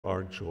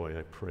our joy,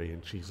 I pray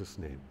in Jesus'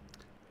 name.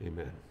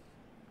 Amen.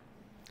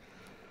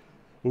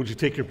 Would you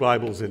take your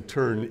Bibles and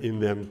turn in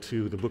them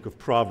to the book of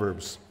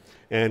Proverbs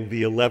and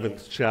the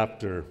 11th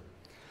chapter.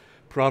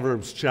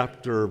 Proverbs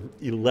chapter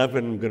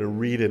 11, I'm going to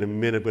read in a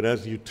minute, but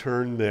as you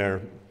turn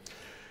there,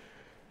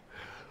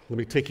 let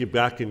me take you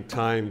back in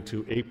time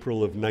to April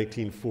of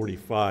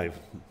 1945.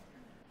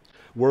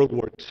 World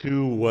War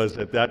II was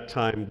at that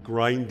time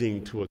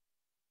grinding to a...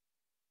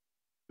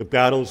 The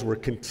battles were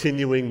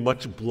continuing,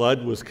 much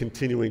blood was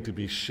continuing to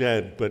be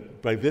shed,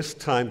 but by this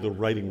time the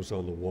writing was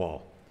on the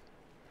wall.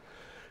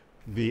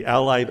 The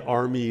Allied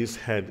armies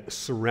had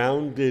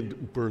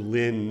surrounded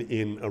Berlin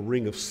in a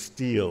ring of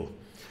steel,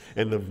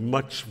 and the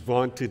much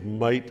vaunted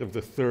might of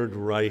the Third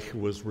Reich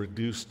was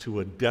reduced to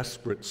a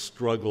desperate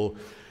struggle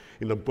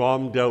in the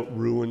bombed-out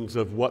ruins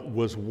of what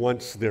was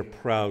once their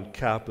proud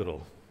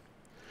capital.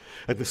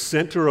 At the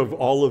center of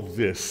all of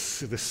this,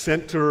 the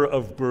center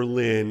of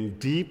Berlin,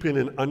 deep in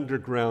an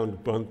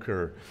underground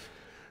bunker,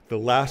 the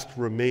last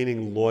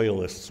remaining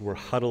loyalists were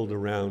huddled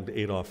around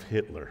Adolf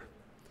Hitler,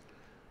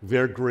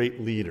 their great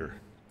leader,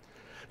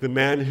 the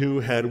man who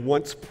had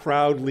once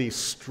proudly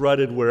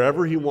strutted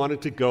wherever he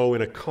wanted to go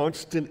in a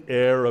constant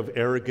air of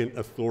arrogant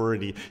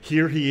authority.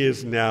 Here he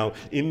is now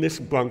in this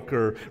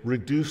bunker,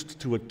 reduced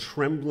to a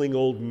trembling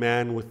old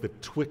man with the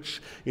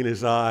twitch in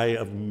his eye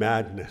of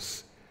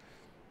madness.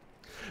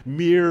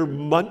 Mere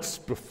months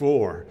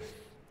before,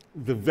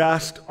 the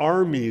vast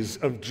armies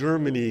of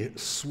Germany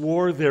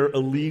swore their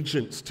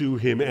allegiance to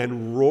him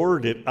and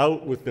roared it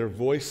out with their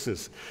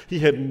voices. He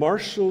had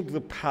marshaled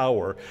the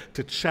power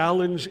to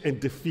challenge and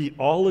defeat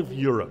all of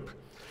Europe,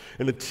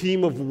 and the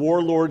team of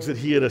warlords that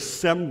he had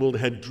assembled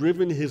had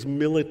driven his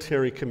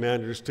military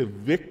commanders to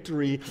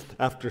victory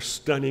after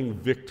stunning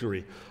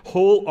victory.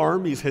 Whole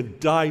armies had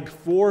died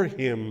for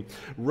him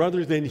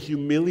rather than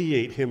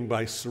humiliate him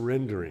by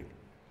surrendering.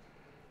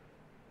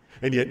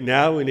 And yet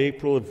now in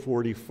April of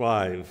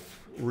 45,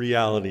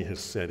 reality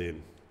has set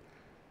in.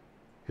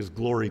 His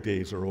glory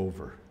days are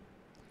over.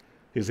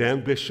 His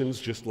ambitions,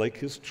 just like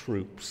his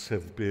troops,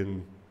 have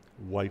been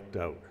wiped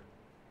out.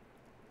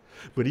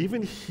 But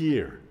even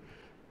here,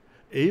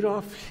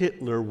 Adolf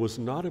Hitler was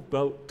not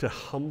about to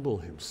humble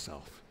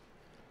himself.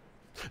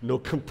 No,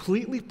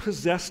 completely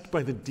possessed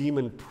by the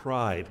demon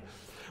pride,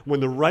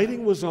 when the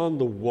writing was on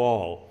the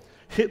wall,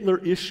 Hitler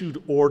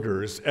issued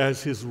orders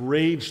as his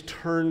rage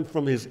turned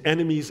from his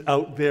enemies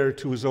out there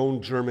to his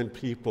own German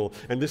people.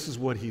 And this is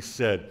what he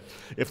said: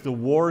 if the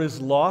war is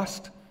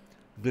lost,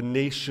 the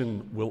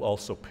nation will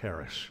also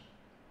perish.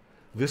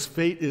 This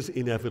fate is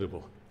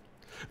inevitable.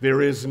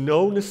 There is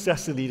no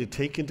necessity to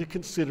take into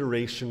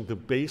consideration the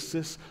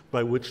basis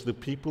by which the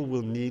people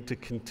will need to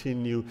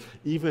continue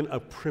even a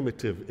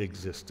primitive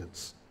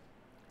existence.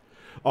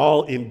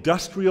 All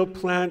industrial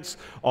plants,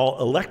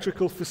 all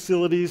electrical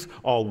facilities,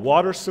 all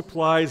water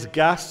supplies,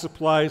 gas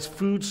supplies,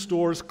 food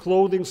stores,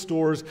 clothing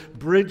stores,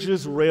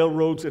 bridges,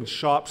 railroads, and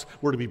shops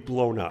were to be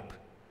blown up.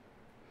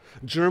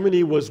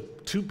 Germany was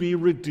to be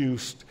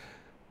reduced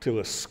to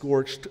a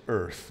scorched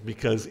earth,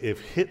 because if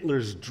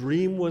Hitler's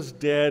dream was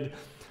dead,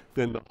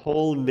 then the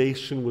whole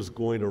nation was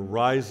going to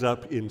rise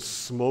up in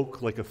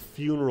smoke like a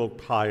funeral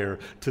pyre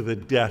to the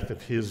death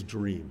of his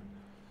dream.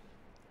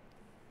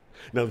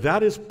 Now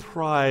that is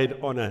pride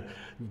on a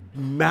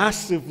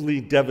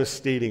massively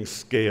devastating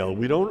scale.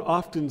 We don't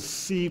often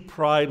see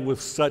pride with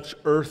such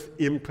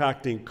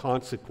earth-impacting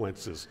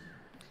consequences.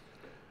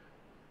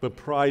 But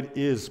pride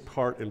is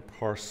part and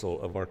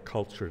parcel of our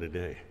culture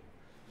today.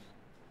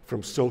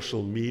 From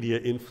social media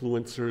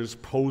influencers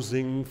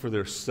posing for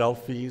their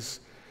selfies,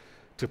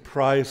 to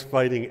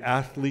prize-fighting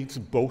athletes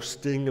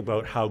boasting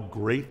about how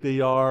great they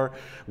are,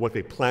 what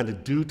they plan to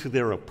do to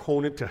their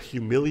opponent to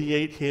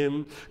humiliate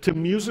him, to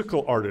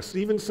musical artists,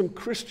 even some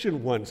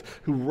Christian ones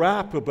who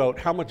rap about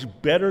how much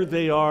better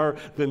they are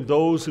than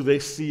those who they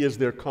see as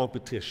their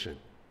competition.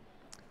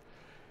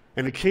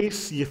 And in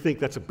case you think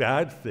that's a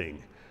bad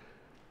thing,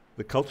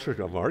 the culture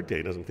of our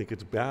day doesn't think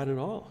it's bad at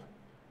all.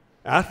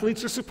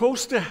 Athletes are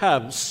supposed to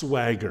have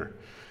swagger.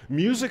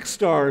 Music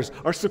stars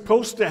are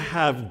supposed to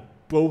have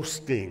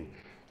boasting.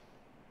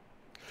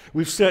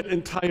 We've set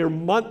entire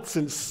months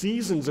and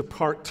seasons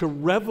apart to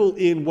revel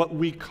in what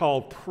we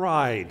call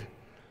pride.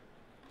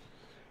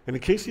 And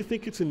in case you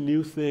think it's a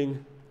new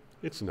thing,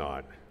 it's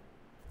not.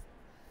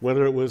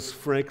 Whether it was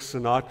Frank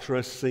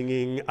Sinatra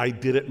singing "I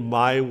Did It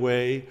My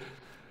Way,"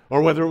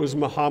 or whether it was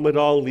Muhammad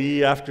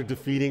Ali after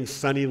defeating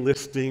Sonny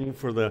Liston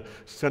for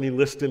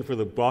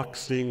the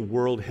boxing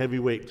world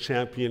heavyweight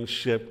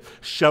championship,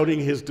 shouting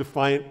his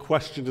defiant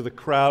question to the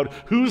crowd,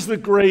 "Who's the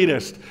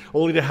greatest?"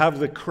 only to have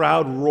the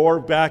crowd roar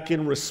back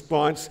in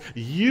response,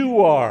 "You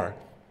are."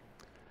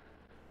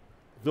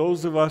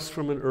 Those of us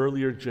from an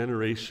earlier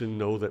generation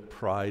know that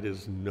pride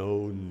is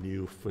no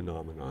new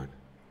phenomenon.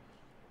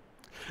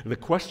 And the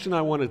question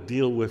I want to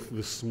deal with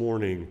this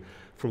morning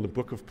from the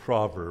book of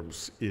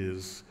Proverbs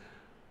is,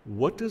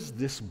 what does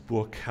this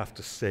book have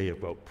to say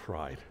about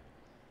pride?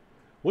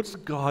 What's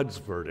God's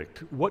verdict?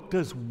 What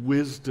does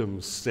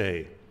wisdom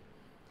say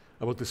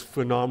about this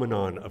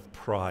phenomenon of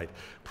pride.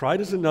 Pride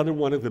is another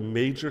one of the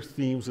major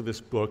themes of this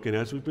book, and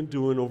as we've been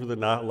doing over the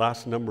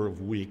last number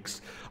of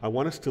weeks, I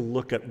want us to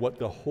look at what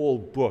the whole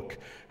book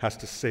has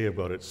to say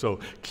about it. So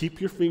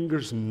keep your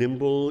fingers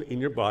nimble in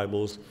your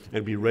Bibles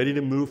and be ready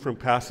to move from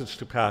passage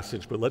to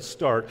passage. But let's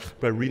start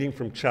by reading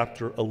from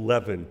chapter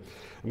 11.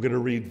 I'm going to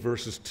read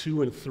verses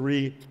 2 and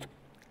 3,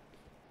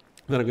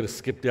 then I'm going to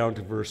skip down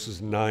to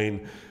verses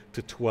 9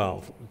 to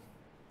 12.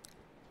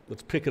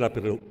 Let's pick it up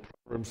in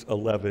Proverbs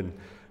 11,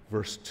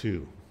 verse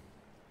 2.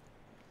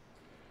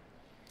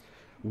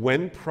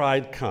 When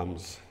pride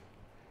comes,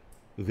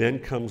 then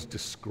comes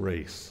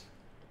disgrace,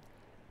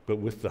 but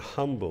with the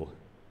humble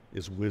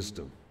is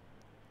wisdom.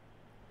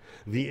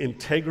 The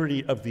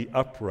integrity of the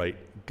upright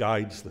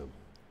guides them,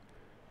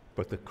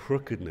 but the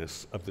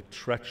crookedness of the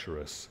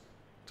treacherous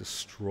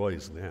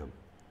destroys them.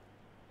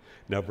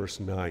 Now verse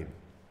 9.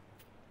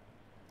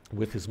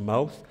 With his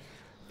mouth,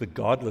 the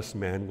godless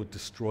man would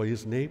destroy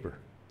his neighbor,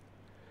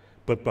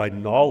 but by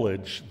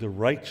knowledge the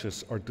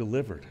righteous are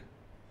delivered.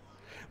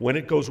 When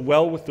it goes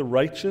well with the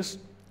righteous,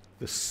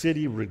 the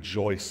city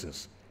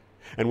rejoices.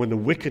 And when the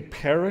wicked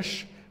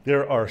perish,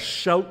 there are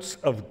shouts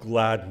of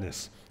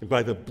gladness. And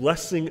by the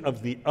blessing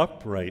of the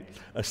upright,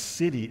 a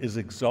city is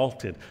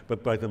exalted,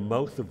 but by the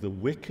mouth of the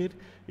wicked,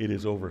 it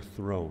is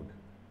overthrown.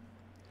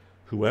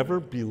 Whoever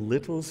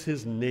belittles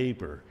his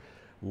neighbor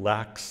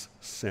lacks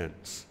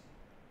sense,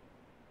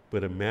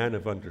 but a man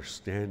of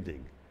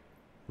understanding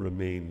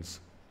remains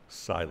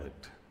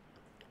silent.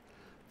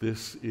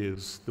 This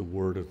is the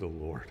word of the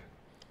Lord.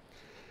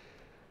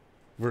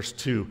 Verse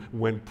 2,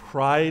 when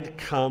pride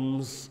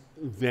comes,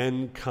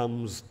 then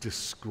comes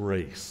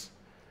disgrace,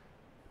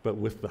 but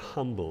with the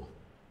humble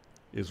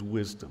is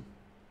wisdom.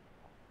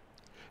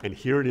 And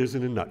here it is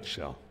in a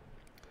nutshell.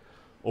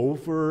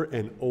 Over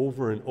and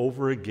over and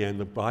over again,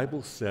 the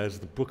Bible says,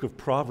 the book of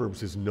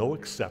Proverbs is no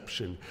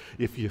exception.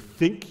 If you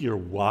think you're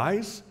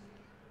wise,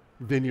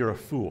 then you're a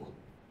fool.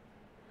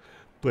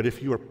 But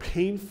if you are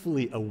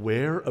painfully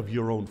aware of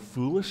your own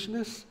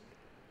foolishness,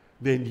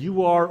 then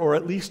you are, or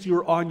at least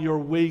you're on your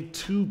way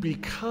to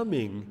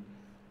becoming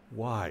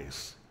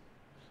wise.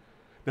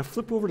 Now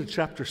flip over to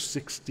chapter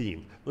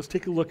 16. Let's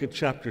take a look at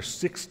chapter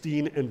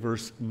 16 and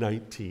verse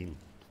 19.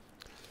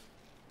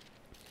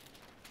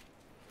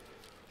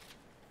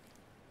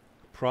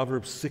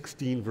 Proverbs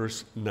 16,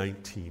 verse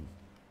 19.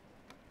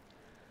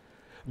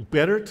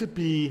 Better to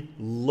be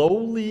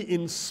lowly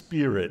in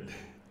spirit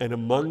and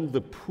among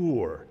the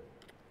poor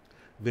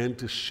than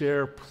to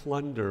share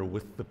plunder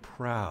with the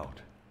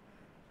proud.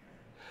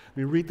 Let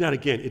me read that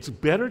again. It's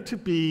better to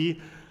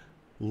be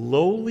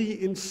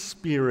lowly in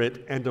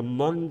spirit and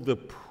among the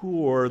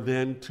poor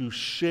than to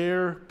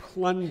share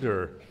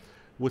plunder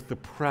with the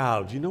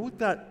proud. Do you know what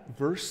that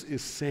verse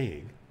is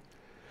saying?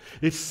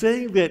 It's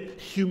saying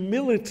that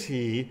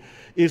humility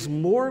is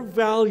more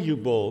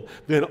valuable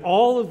than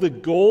all of the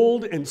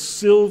gold and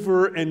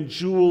silver and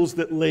jewels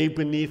that lay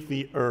beneath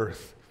the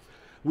earth.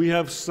 We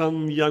have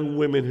some young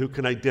women who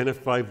can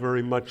identify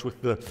very much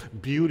with the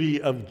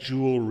beauty of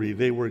jewelry.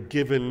 They were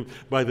given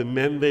by the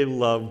men they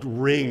loved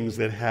rings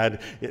that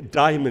had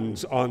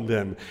diamonds on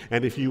them.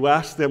 And if you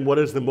ask them what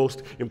is the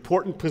most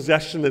important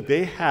possession that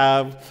they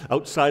have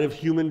outside of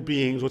human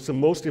beings, what's the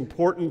most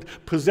important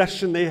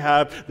possession they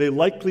have, they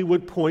likely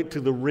would point to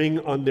the ring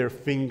on their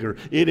finger.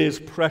 It is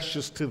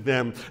precious to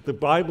them. The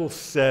Bible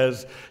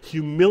says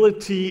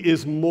humility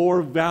is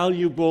more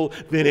valuable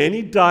than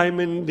any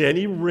diamond,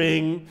 any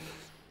ring.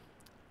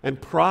 And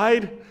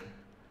pride,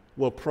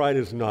 well, pride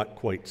is not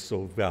quite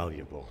so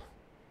valuable.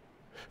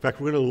 In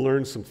fact, we're going to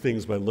learn some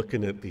things by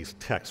looking at these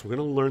texts. We're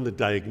going to learn the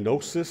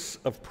diagnosis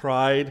of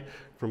pride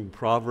from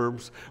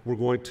Proverbs. We're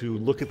going to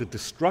look at the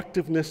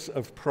destructiveness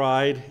of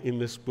pride in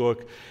this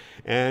book,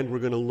 and we're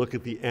going to look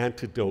at the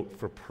antidote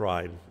for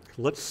pride.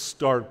 Let's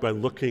start by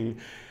looking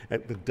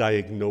at the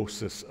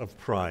diagnosis of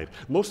pride.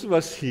 Most of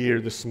us here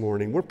this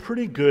morning, we're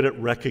pretty good at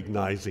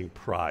recognizing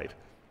pride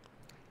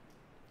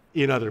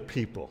in other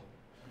people.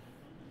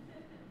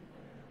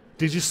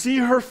 Did you see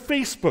her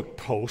Facebook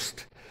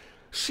post?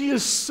 She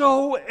is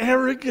so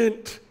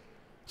arrogant,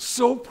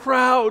 so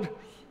proud.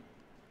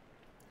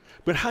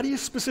 But how do you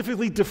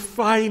specifically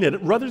define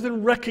it? Rather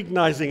than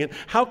recognizing it,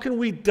 how can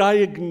we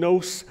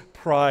diagnose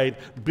pride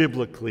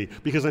biblically?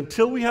 Because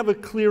until we have a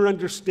clear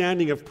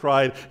understanding of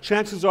pride,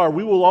 chances are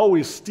we will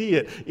always see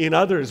it in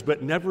others,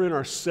 but never in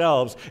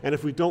ourselves. And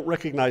if we don't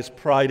recognize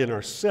pride in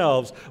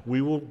ourselves,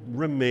 we will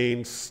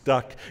remain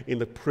stuck in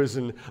the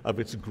prison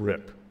of its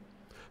grip.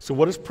 So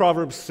what does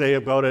Proverbs say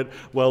about it?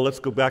 Well, let's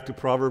go back to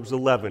Proverbs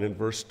 11 and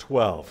verse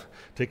 12.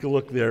 Take a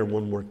look there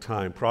one more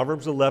time.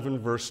 Proverbs 11,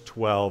 verse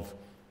 12.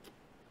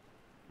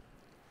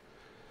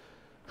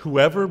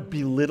 Whoever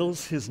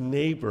belittles his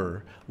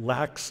neighbor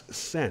lacks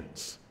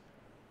sense,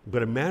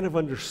 but a man of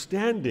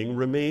understanding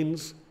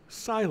remains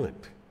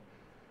silent.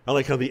 I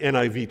like how the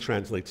NIV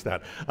translates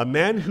that. A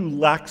man who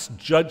lacks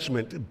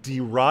judgment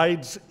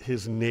derides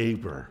his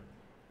neighbor.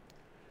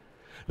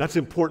 That's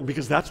important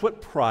because that's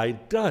what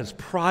pride does.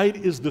 Pride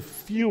is the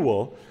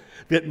fuel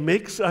that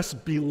makes us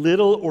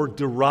belittle or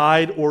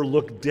deride or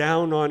look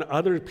down on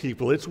other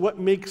people. It's what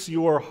makes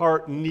your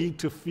heart need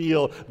to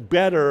feel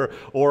better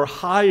or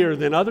higher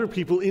than other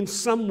people in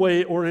some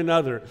way or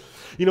another.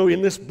 You know,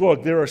 in this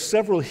book, there are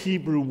several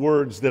Hebrew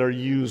words that are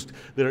used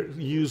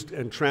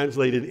and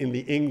translated in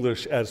the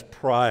English as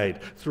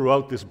pride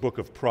throughout this book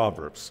of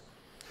Proverbs.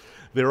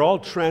 They're all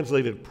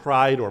translated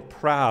pride or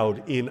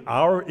proud in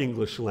our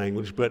English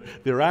language, but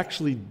they're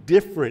actually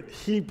different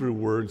Hebrew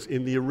words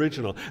in the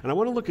original. And I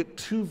want to look at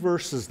two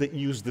verses that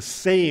use the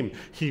same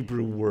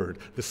Hebrew word,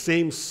 the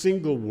same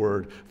single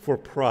word for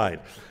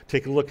pride.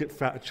 Take a look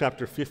at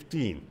chapter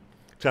 15.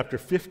 Chapter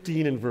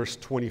 15 and verse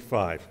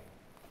 25.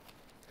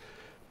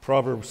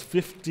 Proverbs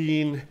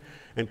 15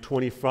 and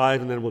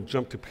 25, and then we'll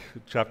jump to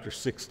chapter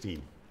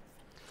 16.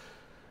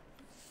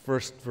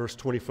 First, verse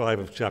 25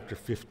 of chapter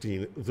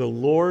 15. The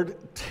Lord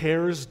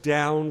tears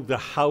down the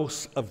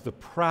house of the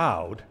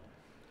proud,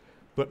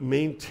 but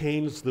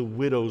maintains the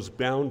widow's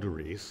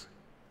boundaries.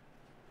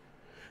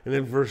 And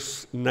then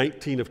verse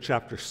 19 of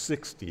chapter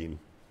 16.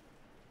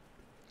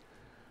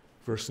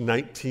 Verse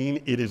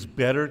 19, it is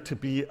better to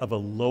be of a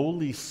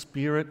lowly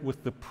spirit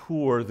with the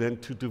poor than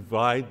to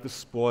divide the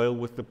spoil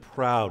with the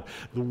proud.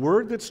 The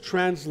word that's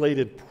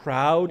translated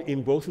proud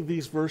in both of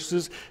these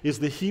verses is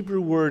the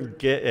Hebrew word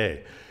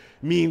ge'eh.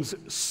 Means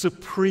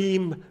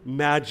supreme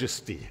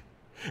majesty.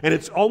 And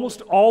it's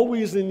almost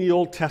always in the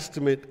Old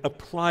Testament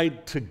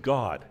applied to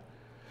God.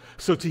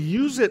 So to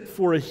use it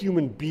for a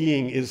human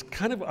being is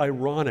kind of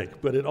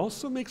ironic, but it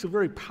also makes a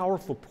very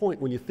powerful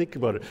point when you think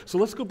about it. So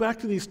let's go back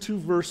to these two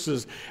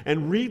verses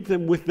and read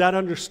them with that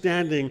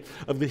understanding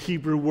of the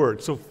Hebrew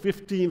word. So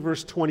 15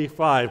 verse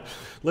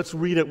 25, let's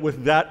read it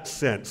with that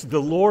sense.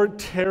 The Lord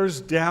tears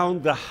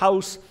down the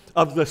house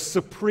of the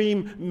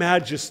supreme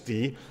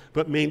majesty,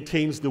 but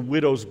maintains the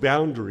widow's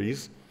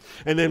boundaries.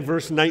 And then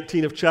verse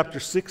 19 of chapter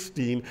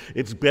 16,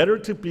 it's better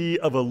to be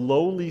of a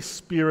lowly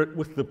spirit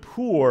with the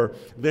poor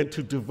than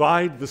to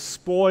divide the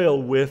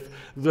spoil with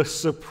the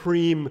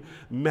supreme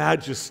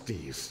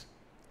majesties.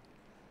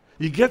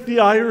 You get the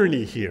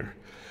irony here.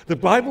 The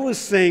Bible is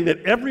saying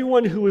that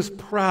everyone who is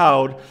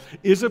proud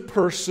is a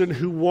person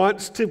who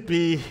wants to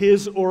be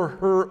his or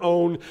her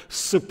own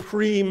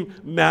supreme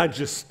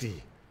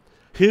majesty,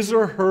 his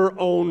or her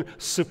own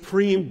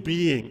supreme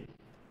being.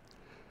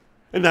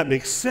 And that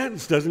makes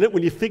sense, doesn't it?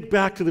 When you think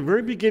back to the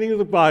very beginning of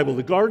the Bible,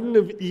 the Garden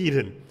of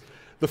Eden,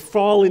 the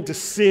fall into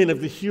sin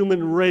of the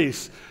human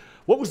race,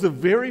 what was the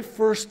very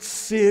first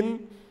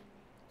sin?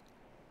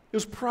 It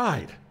was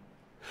pride.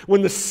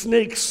 When the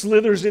snake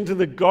slithers into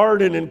the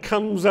garden and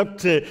comes up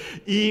to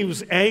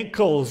Eve's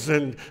ankles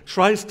and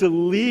tries to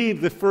lead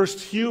the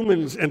first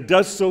humans and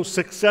does so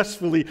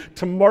successfully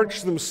to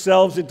march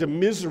themselves into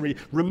misery,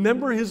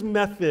 remember his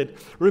method.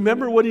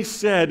 Remember what he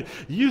said.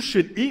 You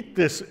should eat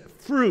this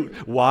fruit.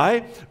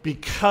 Why?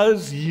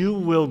 Because you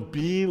will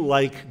be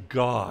like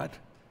God.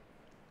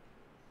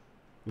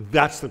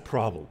 That's the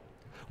problem.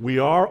 We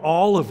are,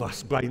 all of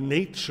us, by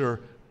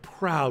nature,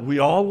 proud. We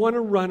all want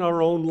to run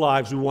our own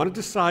lives. We want to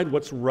decide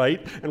what's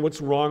right and what's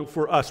wrong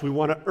for us. We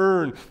want to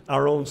earn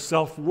our own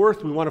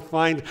self-worth. We want to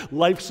find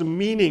life's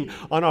meaning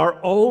on our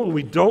own.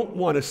 We don't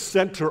want to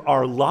center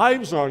our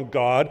lives on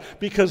God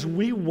because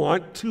we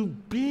want to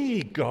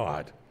be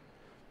God.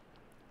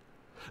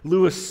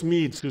 Lewis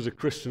Smedes, who's a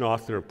Christian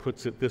author,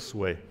 puts it this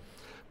way.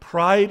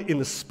 Pride in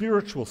the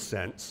spiritual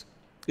sense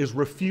is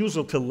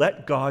refusal to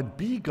let God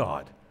be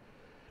God.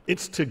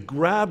 It's to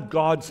grab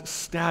God's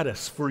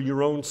status for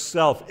your own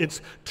self.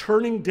 It's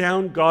turning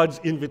down God's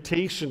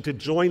invitation to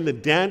join the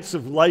dance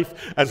of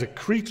life as a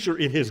creature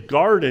in his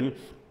garden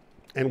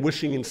and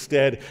wishing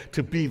instead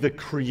to be the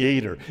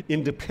creator,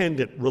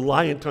 independent,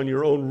 reliant on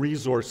your own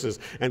resources.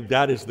 And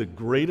that is the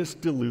greatest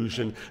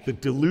delusion, the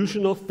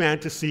delusional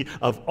fantasy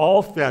of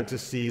all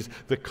fantasies,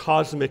 the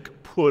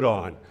cosmic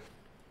put-on.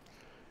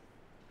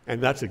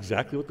 And that's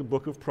exactly what the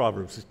book of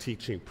Proverbs is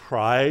teaching.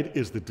 Pride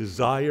is the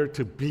desire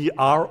to be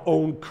our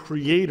own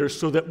creator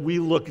so that we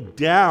look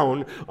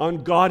down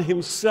on God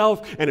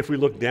himself. And if we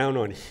look down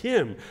on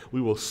him,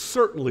 we will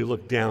certainly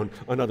look down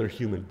on other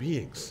human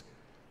beings.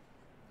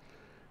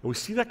 And we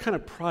see that kind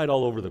of pride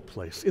all over the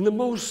place, in the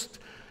most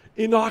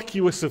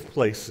innocuous of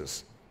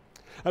places.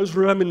 I was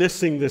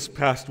reminiscing this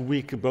past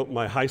week about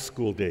my high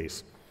school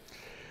days.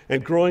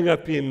 And growing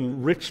up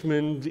in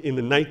Richmond in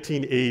the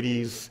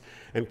 1980s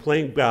and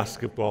playing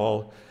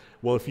basketball,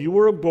 well, if you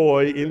were a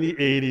boy in the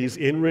 80s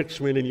in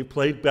Richmond and you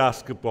played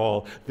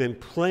basketball, then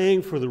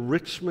playing for the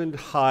Richmond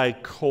High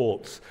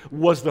Colts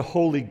was the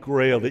holy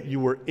grail that you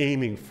were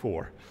aiming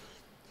for.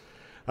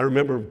 I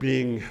remember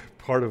being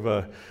part of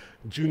a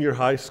junior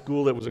high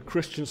school that was a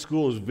Christian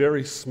school. It was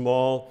very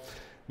small.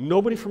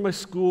 Nobody from my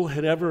school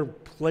had ever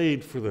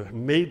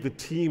made the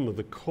team of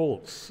the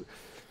Colts.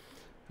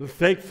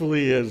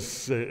 Thankfully,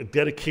 as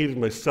dedicated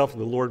myself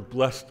and the Lord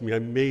blessed me, I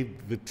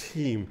made the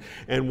team.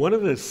 And one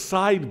of the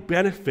side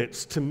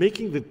benefits to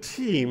making the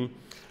team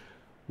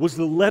was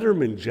the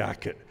Letterman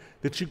jacket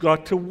that you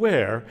got to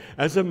wear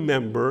as a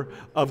member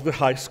of the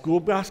high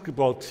school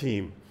basketball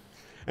team.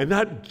 And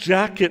that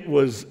jacket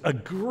was a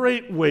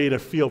great way to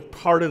feel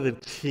part of the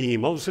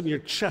team. All of a sudden your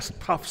chest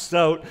puffs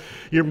out.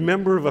 You're a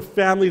member of a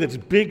family that's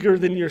bigger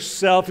than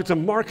yourself. It's a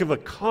mark of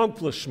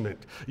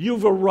accomplishment.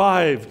 You've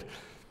arrived.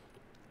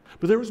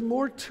 But there was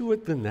more to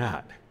it than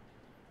that.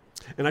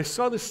 And I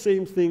saw the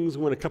same things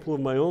when a couple of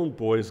my own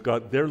boys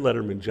got their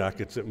Letterman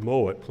jackets at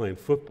Mowat playing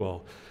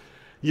football.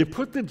 You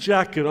put the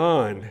jacket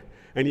on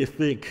and you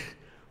think,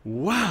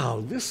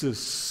 wow, this is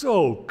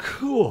so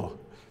cool.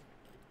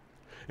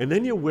 And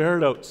then you wear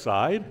it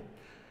outside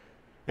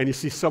and you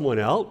see someone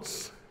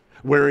else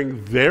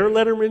wearing their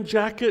Letterman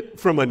jacket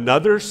from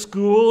another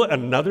school,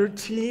 another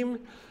team.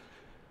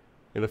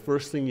 And the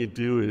first thing you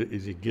do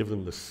is you give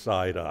them the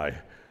side eye.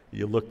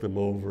 You look them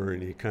over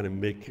and you kind of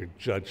make your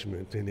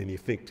judgment, and then you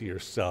think to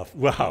yourself,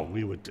 wow,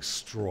 we would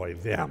destroy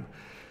them.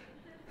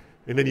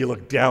 And then you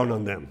look down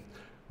on them.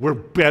 We're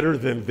better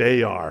than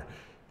they are,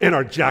 and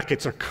our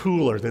jackets are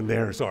cooler than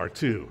theirs are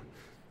too.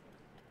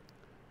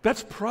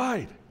 That's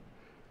pride.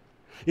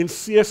 In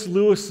C.S.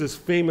 Lewis's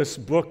famous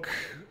book,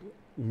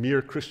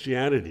 Mere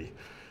Christianity,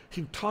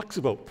 he talks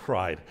about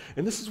pride.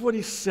 And this is what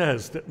he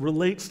says that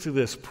relates to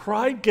this.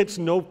 Pride gets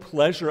no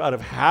pleasure out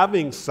of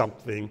having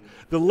something.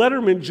 The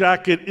Letterman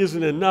jacket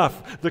isn't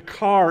enough. The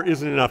car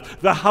isn't enough.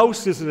 The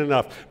house isn't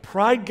enough.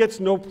 Pride gets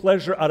no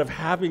pleasure out of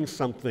having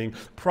something.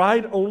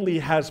 Pride only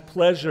has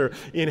pleasure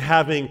in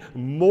having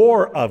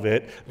more of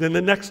it than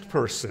the next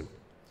person.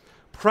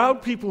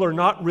 Proud people are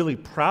not really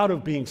proud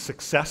of being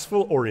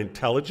successful or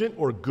intelligent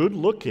or good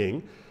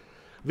looking.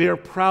 They are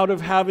proud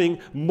of having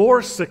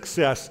more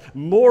success,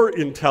 more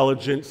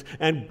intelligence,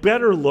 and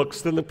better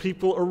looks than the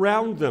people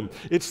around them.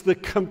 It's the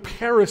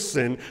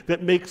comparison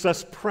that makes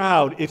us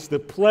proud. It's the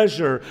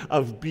pleasure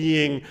of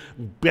being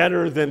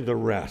better than the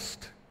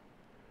rest.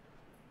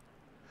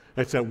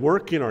 It's at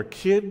work in our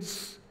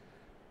kids.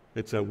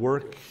 It's at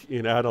work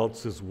in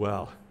adults as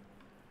well.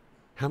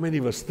 How many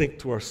of us think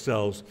to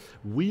ourselves,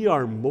 we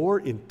are more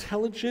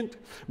intelligent,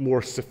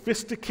 more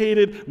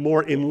sophisticated,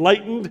 more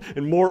enlightened,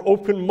 and more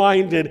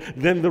open-minded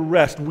than the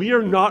rest? We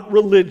are not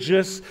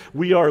religious.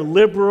 We are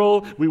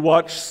liberal. We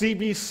watch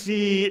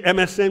CBC,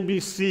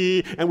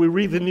 MSNBC, and we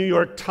read the New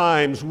York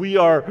Times. We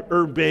are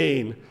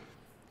urbane.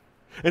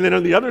 And then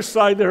on the other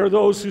side, there are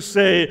those who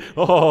say,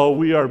 oh,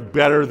 we are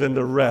better than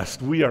the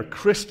rest. We are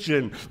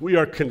Christian. We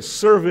are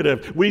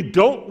conservative. We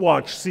don't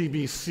watch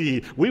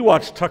CBC. We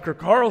watch Tucker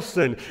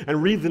Carlson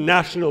and read the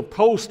National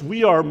Post.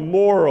 We are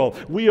moral.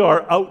 We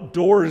are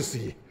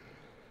outdoorsy.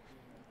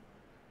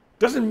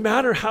 Doesn't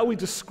matter how we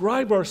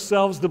describe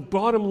ourselves. The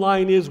bottom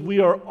line is we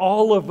are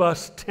all of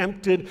us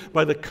tempted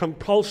by the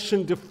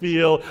compulsion to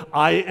feel,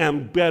 I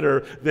am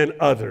better than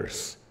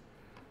others.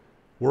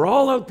 We're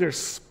all out there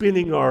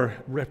spinning our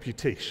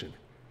reputation.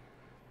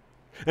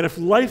 And if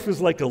life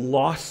is like a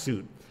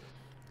lawsuit,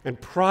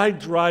 and pride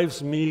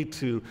drives me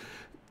to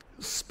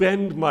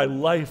spend my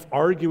life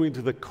arguing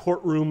to the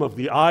courtroom of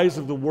the eyes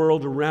of the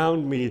world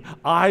around me,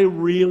 I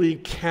really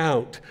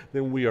count,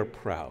 then we are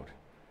proud.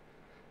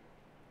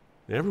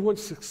 And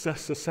everyone's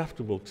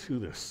susceptible to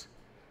this.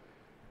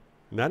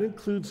 And that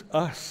includes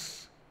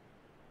us,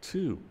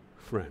 too,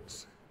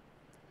 friends.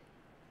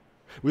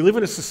 We live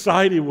in a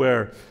society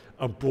where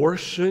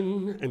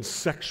abortion and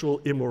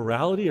sexual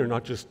immorality are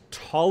not just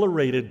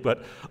tolerated,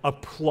 but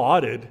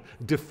applauded,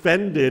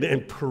 defended,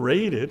 and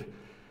paraded.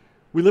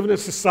 We live in a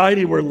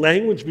society where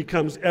language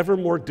becomes ever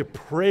more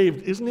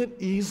depraved. Isn't it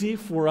easy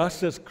for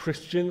us as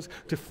Christians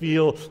to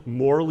feel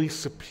morally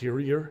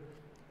superior,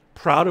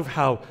 proud of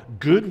how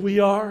good we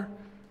are?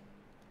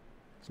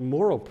 It's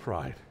moral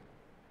pride.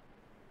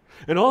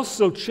 And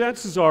also,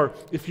 chances are,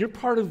 if you're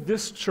part of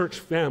this church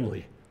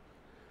family,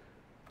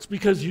 it's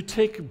because you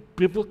take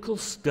biblical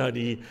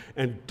study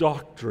and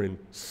doctrine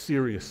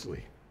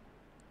seriously.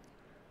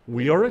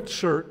 We are a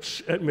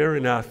church at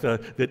Maranatha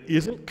that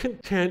isn't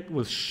content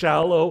with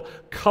shallow,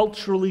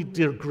 culturally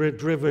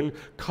driven,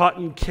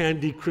 cotton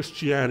candy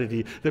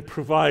Christianity that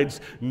provides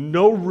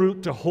no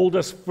root to hold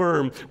us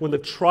firm when the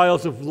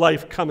trials of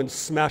life come and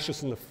smash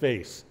us in the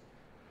face.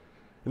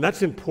 And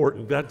that's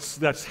important.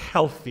 That's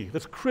healthy.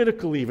 That's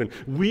critical even.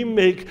 We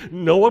make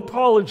no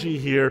apology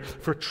here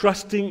for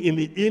trusting in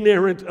the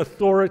inerrant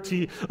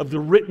authority of the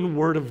written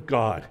Word of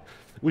God.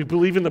 We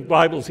believe in the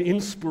Bible's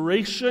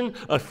inspiration,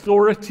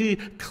 authority,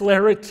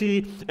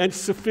 clarity, and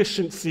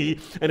sufficiency.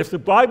 And if the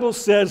Bible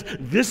says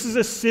this is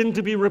a sin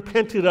to be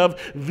repented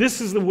of, this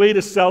is the way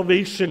to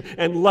salvation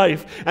and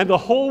life, and the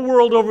whole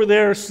world over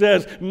there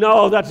says,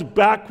 no, that's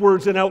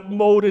backwards and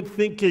outmoded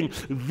thinking,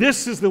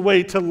 this is the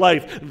way to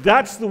life,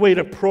 that's the way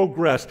to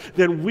progress,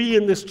 then we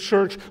in this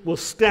church will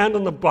stand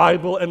on the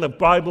Bible and the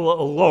Bible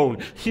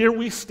alone. Here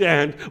we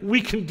stand, we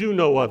can do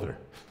no other.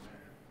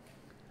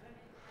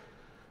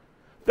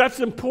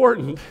 That's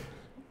important,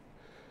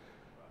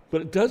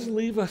 but it does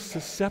leave us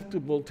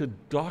susceptible to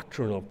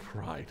doctrinal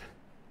pride.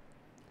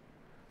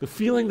 The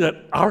feeling that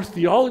our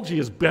theology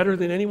is better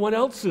than anyone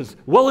else's.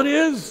 Well, it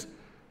is.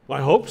 Well,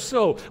 I hope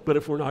so, but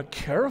if we're not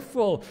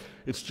careful,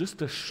 it's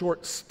just a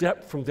short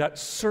step from that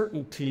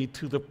certainty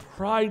to the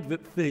pride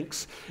that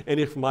thinks, and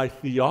if my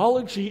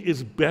theology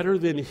is better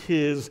than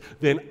his,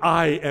 then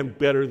I am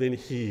better than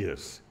he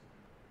is.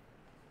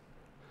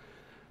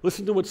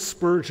 Listen to what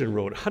Spurgeon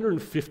wrote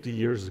 150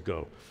 years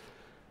ago.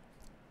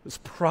 This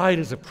pride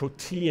is a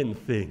protean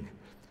thing.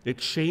 It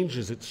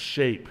changes its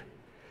shape.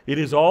 It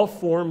is all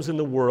forms in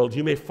the world.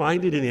 You may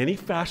find it in any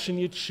fashion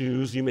you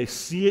choose. You may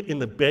see it in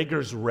the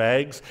beggar's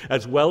rags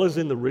as well as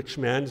in the rich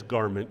man's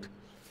garment.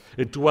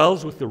 It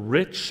dwells with the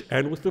rich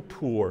and with the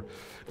poor.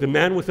 The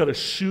man without a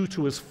shoe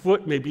to his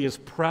foot may be as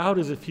proud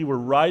as if he were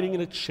riding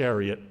in a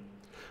chariot.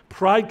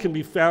 Pride can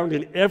be found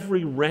in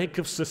every rank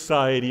of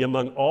society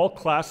among all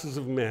classes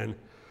of men.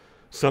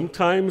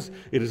 Sometimes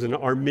it is an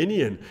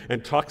Arminian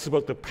and talks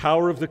about the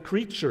power of the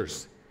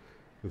creatures.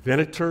 Then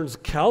it turns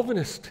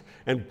Calvinist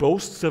and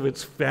boasts of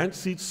its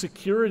fancied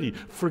security,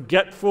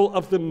 forgetful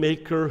of the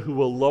Maker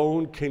who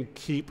alone can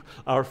keep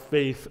our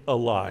faith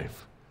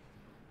alive.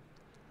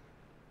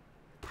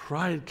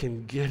 Pride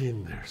can get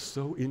in there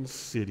so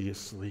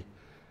insidiously.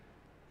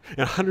 And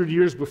 100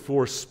 years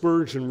before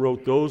Spurgeon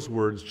wrote those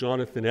words,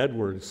 Jonathan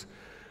Edwards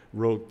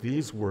wrote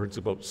these words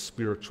about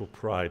spiritual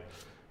pride.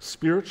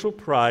 Spiritual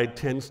pride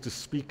tends to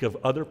speak of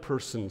other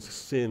person's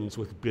sins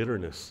with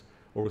bitterness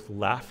or with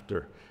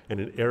laughter and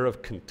an air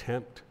of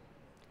contempt.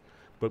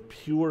 But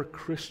pure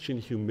Christian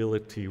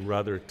humility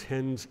rather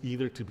tends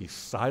either to be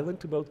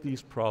silent about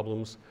these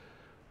problems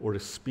or to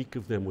speak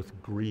of them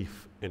with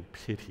grief and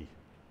pity.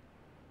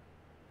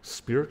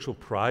 Spiritual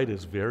pride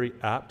is very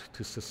apt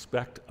to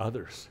suspect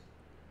others,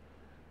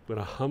 but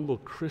a humble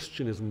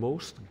Christian is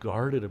most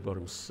guarded about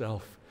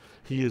himself.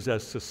 He is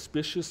as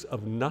suspicious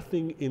of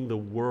nothing in the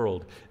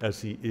world as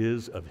he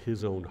is of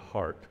his own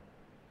heart.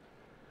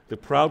 The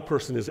proud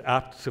person is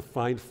apt to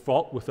find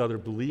fault with other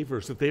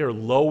believers, that they are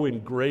low in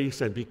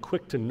grace and be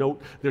quick to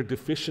note their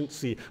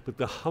deficiency. But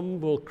the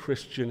humble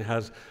Christian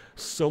has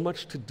so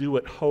much to do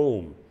at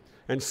home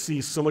and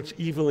sees so much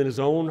evil in his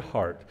own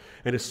heart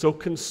and is so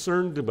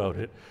concerned about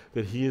it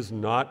that he is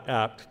not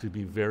apt to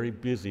be very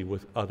busy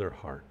with other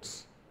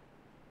hearts.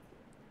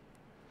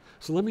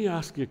 So let me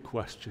ask you a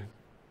question.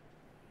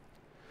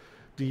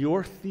 Do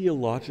your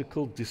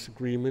theological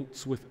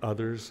disagreements with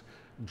others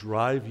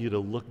drive you to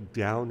look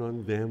down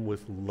on them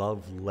with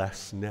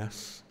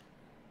lovelessness?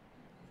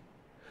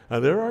 Now,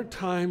 there are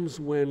times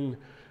when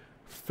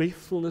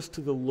faithfulness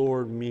to the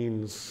Lord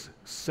means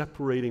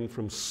separating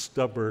from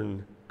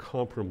stubborn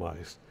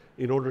compromise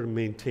in order to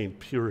maintain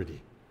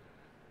purity.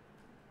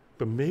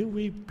 But may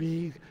we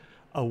be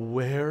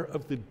aware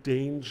of the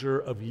danger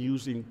of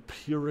using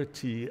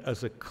purity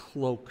as a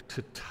cloak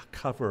to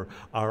cover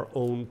our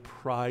own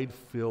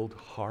pride-filled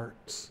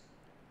hearts.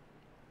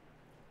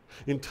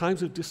 In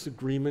times of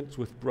disagreements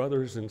with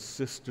brothers and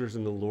sisters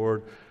in the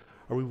Lord,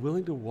 are we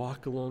willing to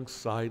walk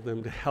alongside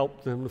them, to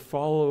help them, to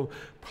follow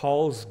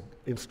Paul's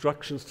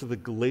instructions to the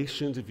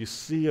Galatians? If you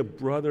see a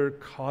brother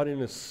caught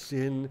in a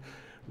sin,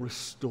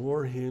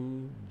 restore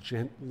him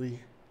gently.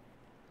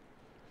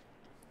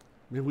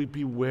 May we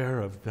beware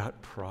of that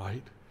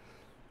pride.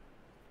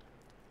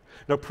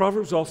 Now,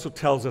 Proverbs also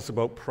tells us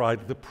about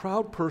pride. The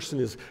proud person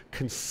is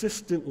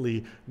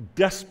consistently,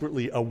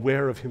 desperately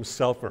aware of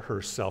himself or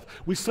herself.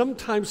 We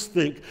sometimes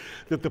think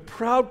that the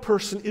proud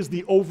person is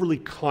the overly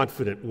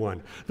confident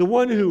one, the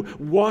one who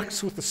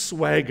walks with a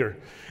swagger.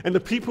 And the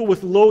people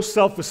with low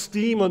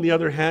self-esteem, on the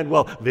other hand,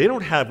 well, they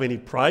don't have any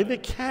pride. They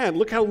can't.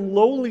 Look how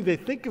lowly they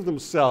think of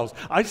themselves.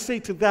 I say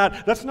to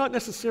that, that's not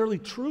necessarily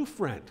true,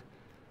 friend.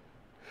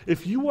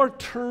 If you are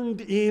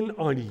turned in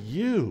on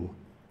you,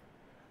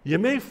 you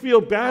may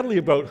feel badly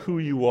about who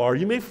you are.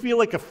 You may feel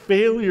like a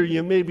failure.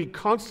 You may be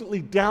constantly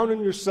down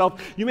on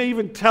yourself. You may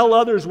even tell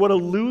others what a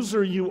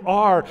loser you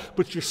are,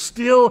 but you're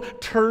still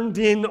turned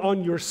in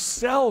on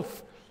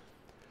yourself.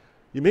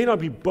 You may not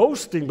be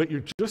boasting, but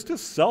you're just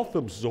as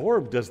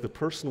self-absorbed as the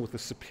person with the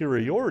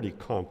superiority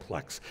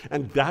complex.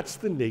 And that's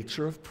the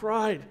nature of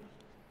pride.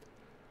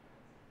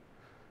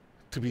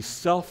 To be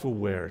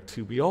self-aware,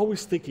 to be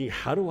always thinking,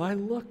 how do I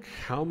look?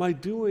 How am I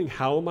doing?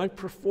 How am I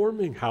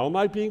performing? How am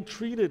I being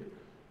treated?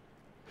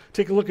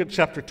 Take a look at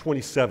chapter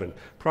 27,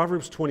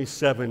 Proverbs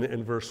 27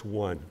 and verse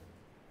 1.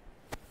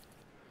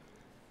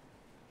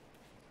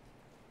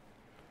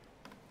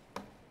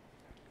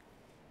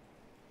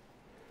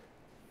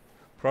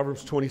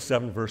 Proverbs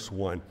 27, verse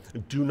 1.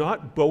 Do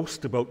not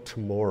boast about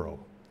tomorrow,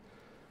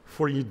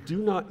 for you do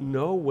not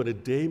know what a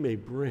day may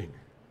bring.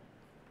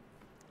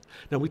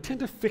 Now, we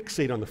tend to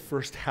fixate on the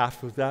first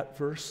half of that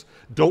verse.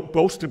 Don't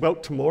boast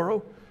about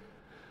tomorrow.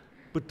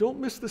 But don't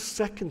miss the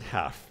second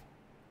half.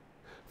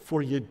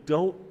 For you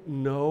don't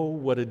know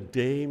what a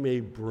day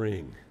may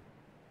bring.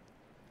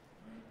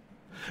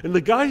 And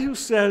the guy who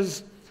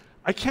says,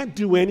 I can't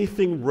do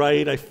anything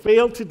right, I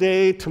failed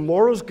today,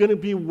 tomorrow's going to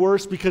be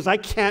worse because I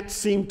can't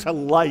seem to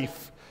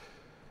life,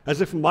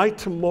 as if my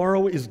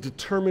tomorrow is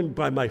determined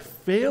by my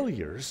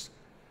failures,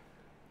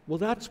 well,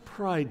 that's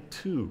pride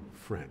too,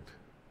 friend.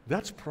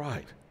 That's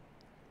pride.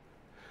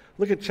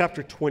 Look at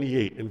chapter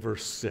 28 and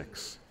verse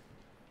 6.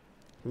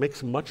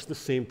 makes much the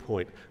same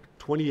point.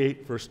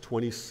 28, verse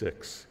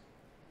 26.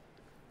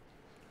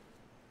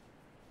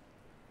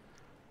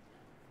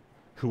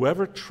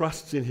 Whoever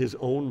trusts in his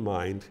own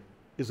mind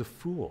is a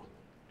fool,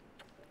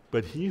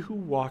 but he who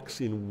walks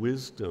in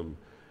wisdom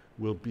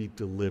will be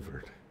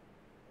delivered.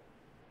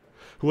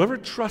 Whoever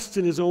trusts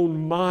in his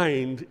own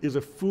mind is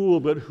a fool,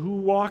 but who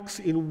walks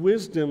in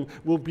wisdom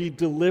will be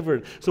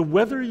delivered. So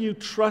whether you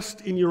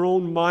trust in your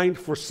own mind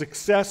for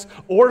success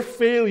or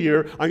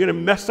failure, I'm going to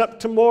mess up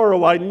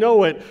tomorrow, I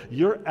know it,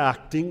 you're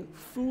acting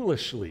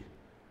foolishly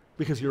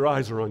because your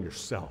eyes are on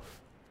yourself.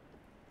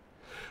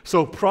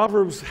 So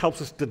Proverbs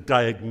helps us to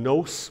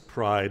diagnose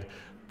pride.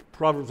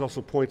 Proverbs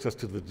also points us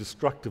to the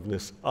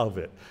destructiveness of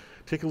it.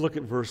 Take a look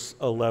at verse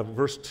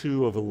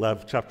 2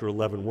 of chapter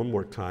 11 one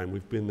more time.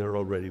 We've been there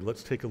already.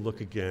 Let's take a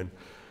look again.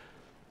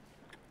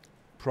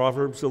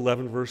 Proverbs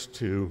 11, verse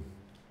 2.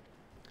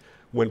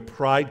 When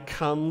pride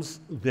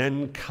comes,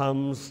 then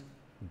comes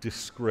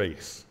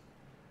disgrace,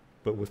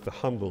 but with the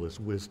humble is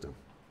wisdom.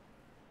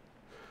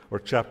 Or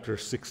chapter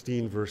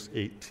 16, verse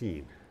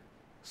 18.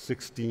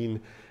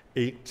 16,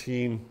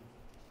 18.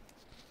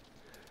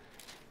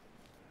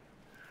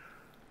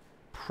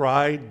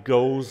 Pride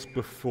goes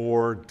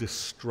before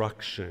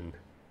destruction,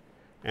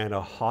 and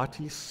a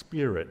haughty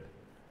spirit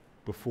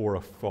before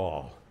a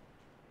fall.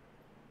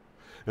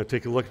 Now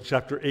take a look at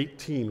chapter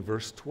 18,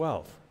 verse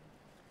 12.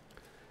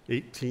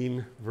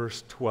 18,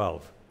 verse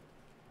 12.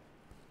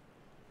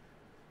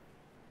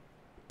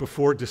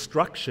 Before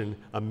destruction,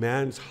 a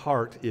man's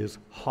heart is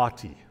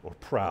haughty or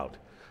proud,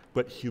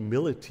 but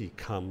humility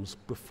comes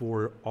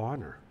before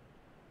honor.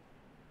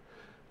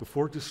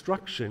 Before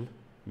destruction,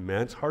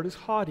 man's heart is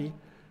haughty,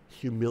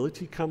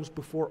 humility comes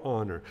before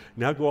honor.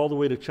 Now go all the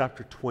way to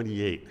chapter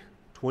 28.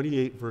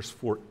 28, verse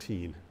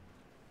 14.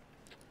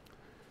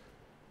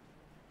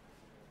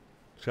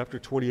 Chapter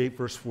 28,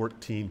 verse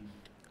 14.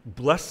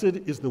 Blessed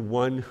is the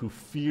one who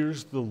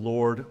fears the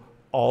Lord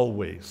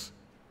always,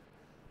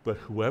 but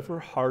whoever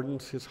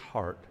hardens his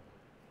heart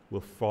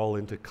will fall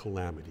into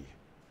calamity.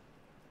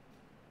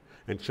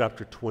 And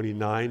chapter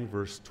 29,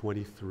 verse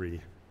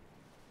 23.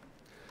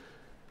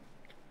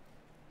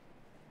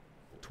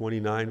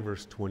 29,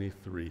 verse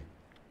 23.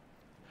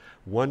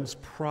 One's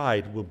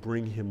pride will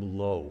bring him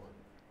low,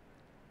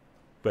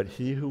 but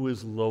he who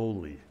is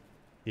lowly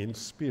in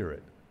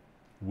spirit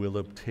will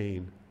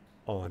obtain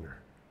honor.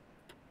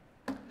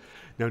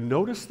 Now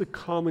notice the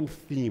common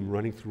theme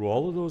running through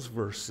all of those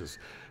verses.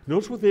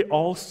 Notice what they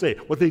all say.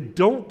 What they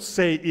don't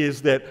say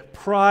is that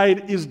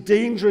pride is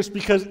dangerous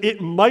because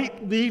it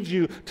might lead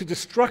you to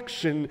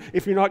destruction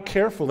if you're not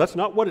careful. That's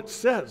not what it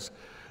says.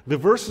 The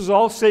verses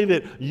all say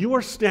that you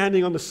are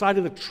standing on the side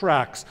of the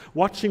tracks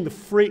watching the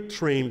freight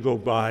train go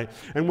by,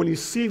 and when you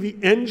see the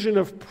engine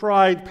of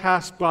pride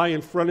pass by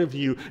in front of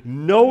you,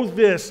 know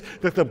this,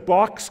 that the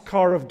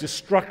boxcar of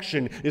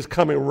destruction is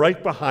coming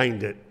right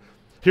behind it.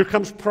 Here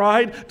comes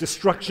pride,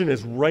 destruction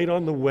is right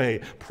on the way.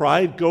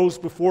 Pride goes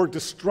before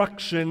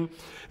destruction,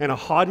 and a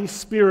haughty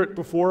spirit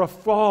before a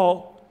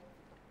fall.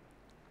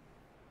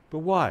 But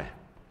why?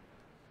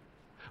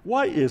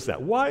 Why is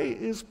that? Why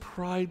is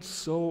pride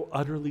so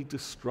utterly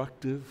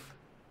destructive?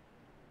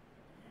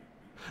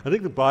 I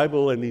think the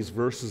Bible and these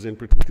verses in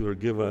particular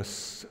give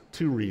us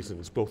two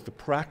reasons, both the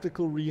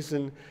practical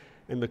reason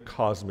and the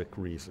cosmic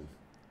reason.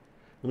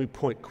 Let me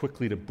point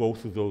quickly to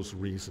both of those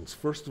reasons.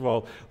 First of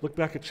all, look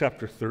back at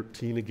chapter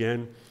 13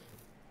 again.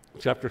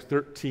 Chapter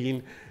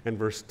 13 and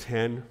verse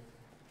 10.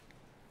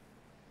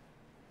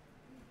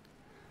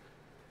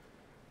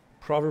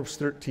 Proverbs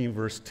 13,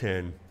 verse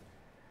 10.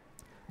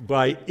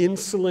 By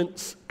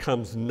insolence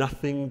comes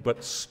nothing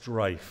but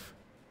strife,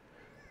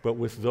 but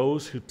with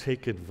those who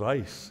take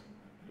advice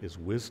is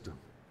wisdom.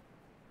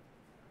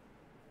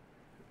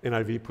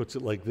 NIV puts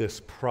it like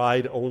this: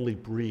 pride only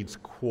breeds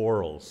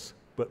quarrels,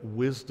 but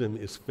wisdom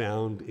is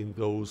found in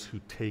those who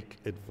take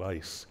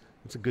advice.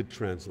 It's a good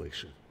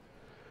translation.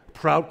 A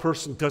proud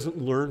person doesn't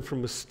learn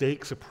from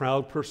mistakes. A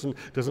proud person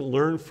doesn't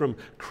learn from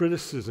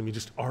criticism. He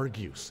just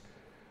argues.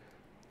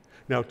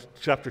 Now,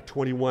 chapter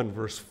 21,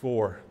 verse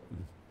 4.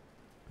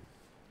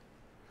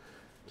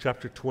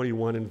 Chapter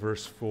 21 and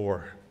verse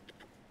 4.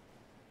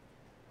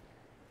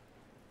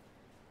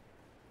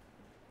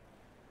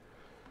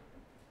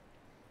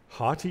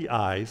 Haughty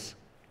eyes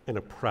and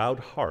a proud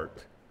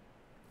heart,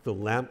 the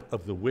lamp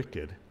of the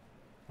wicked,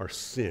 are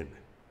sin.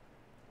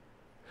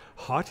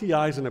 Haughty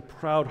eyes and a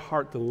proud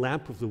heart, the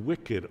lamp of the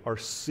wicked, are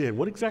sin.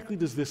 What exactly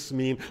does this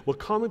mean? Well,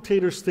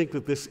 commentators think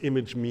that this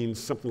image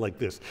means something like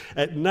this.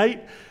 At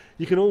night,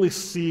 you can only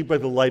see by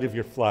the light of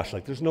your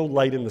flashlight. There's no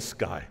light in the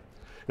sky.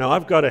 Now,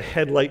 I've got a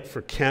headlight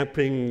for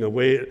camping,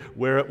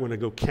 wear it when I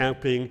go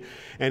camping,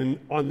 and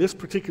on this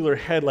particular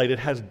headlight, it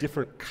has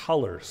different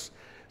colors.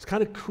 It's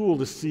kind of cool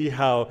to see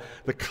how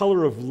the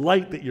color of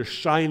light that you're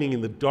shining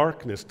in the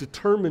darkness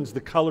determines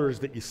the colors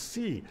that you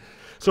see.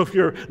 So if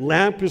your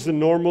lamp is a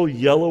normal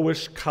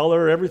yellowish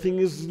color, everything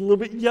is a little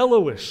bit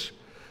yellowish.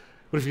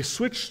 But if you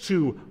switch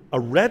to a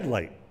red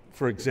light,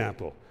 for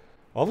example,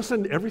 all of a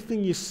sudden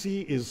everything you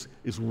see is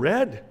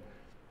red,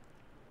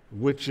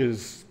 which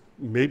is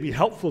maybe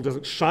helpful. It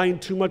doesn't shine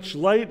too much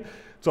light.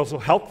 It's also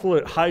helpful.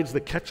 It hides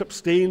the ketchup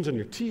stains on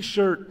your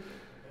t-shirt.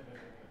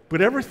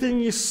 But everything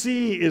you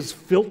see is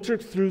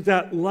filtered through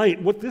that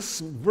light. What this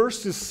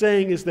verse is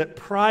saying is that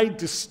pride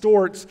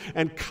distorts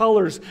and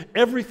colors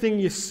everything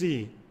you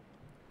see.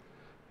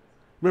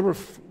 Remember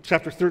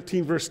chapter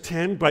 13, verse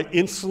 10? By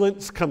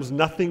insolence comes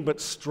nothing but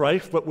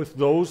strife, but with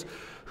those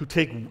who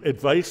take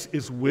advice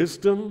is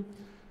wisdom.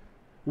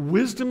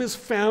 Wisdom is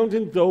found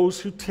in those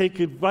who take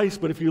advice.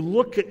 But if you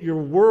look at your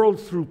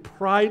world through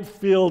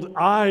pride-filled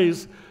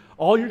eyes,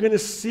 all you're going to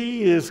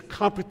see is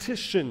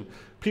competition,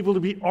 people to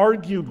be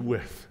argued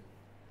with.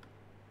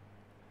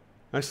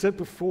 I said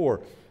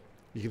before,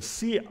 you can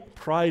see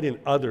pride in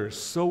others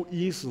so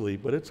easily,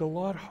 but it's a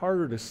lot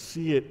harder to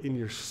see it in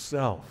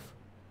yourself.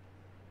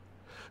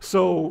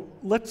 So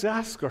let's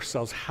ask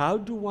ourselves, how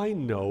do I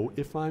know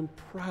if I'm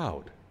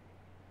proud?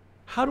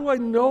 How do I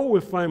know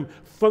if I'm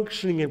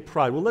functioning in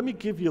pride? Well, let me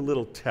give you a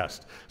little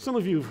test. Some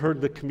of you have heard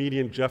the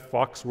comedian Jeff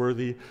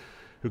Foxworthy,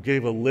 who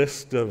gave a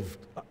list of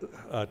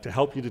to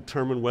help you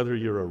determine whether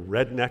you're a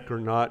redneck or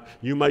not.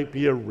 You might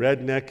be a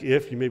redneck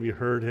if, you maybe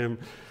heard him,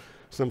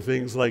 some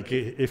things like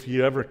if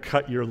you ever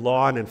cut your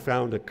lawn and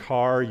found a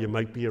car, you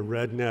might be a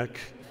redneck.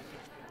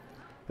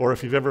 Or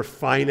if you've ever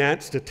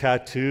financed a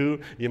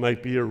tattoo, you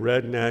might be a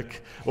redneck.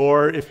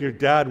 Or if your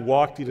dad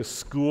walked you to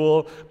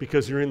school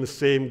because you're in the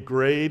same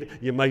grade,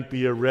 you might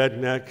be a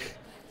redneck.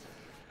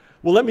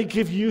 Well, let me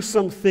give you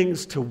some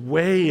things to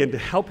weigh and to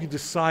help you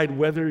decide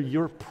whether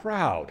you're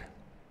proud.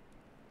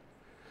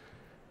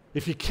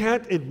 If you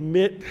can't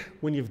admit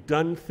when you've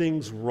done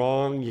things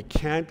wrong, you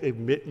can't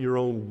admit your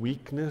own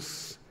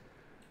weakness,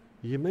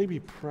 you may be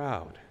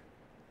proud.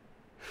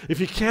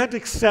 If you can't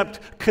accept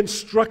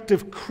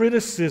constructive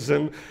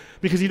criticism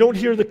because you don't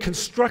hear the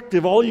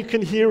constructive, all you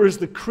can hear is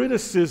the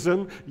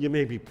criticism, you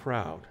may be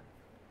proud.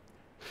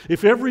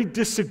 If every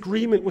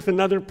disagreement with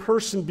another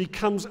person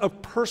becomes a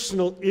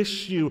personal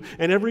issue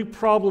and every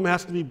problem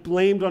has to be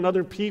blamed on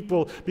other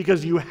people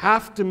because you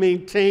have to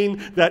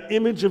maintain that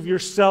image of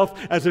yourself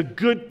as a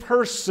good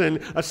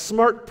person, a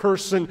smart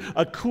person,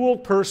 a cool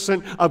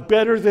person, a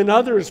better than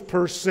others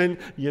person,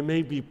 you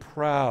may be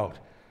proud.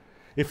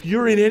 If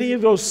you're in any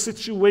of those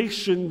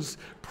situations,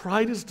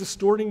 pride is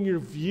distorting your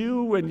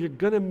view and you're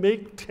going to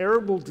make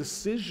terrible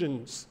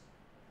decisions.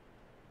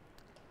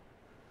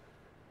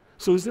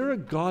 So is there a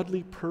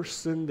godly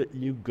person that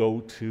you go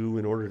to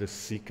in order to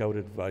seek out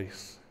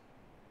advice?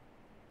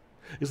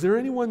 Is there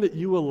anyone that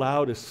you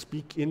allow to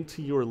speak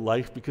into your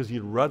life because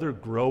you'd rather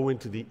grow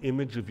into the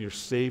image of your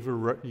Savior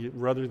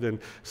rather than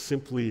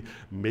simply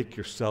make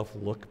yourself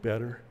look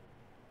better?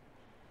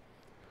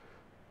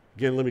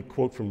 Again, let me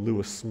quote from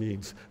Lewis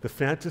Smedes. The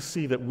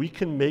fantasy that we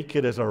can make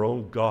it as our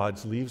own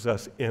gods leaves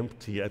us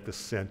empty at the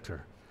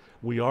center.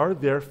 We are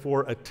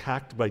therefore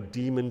attacked by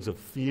demons of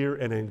fear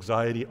and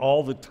anxiety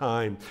all the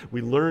time. We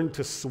learn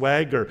to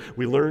swagger.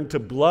 We learn to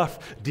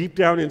bluff. Deep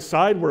down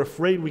inside, we're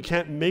afraid we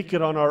can't make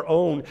it on our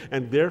own,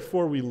 and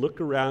therefore we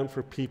look around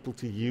for people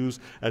to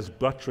use as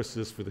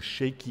buttresses for the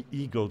shaky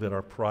ego that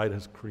our pride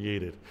has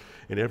created.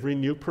 And every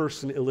new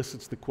person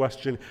elicits the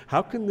question,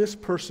 how can this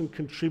person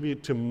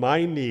contribute to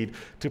my need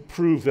to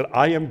prove that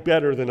I am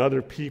better than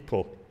other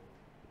people?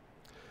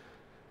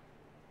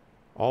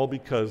 All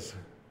because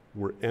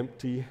we're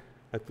empty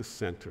at the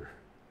center.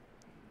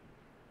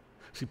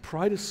 See,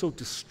 pride is so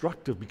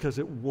destructive because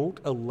it won't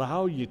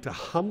allow you to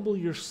humble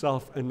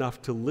yourself enough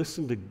to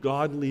listen to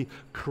godly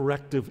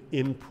corrective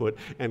input,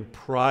 and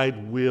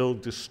pride will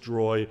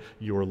destroy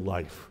your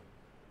life.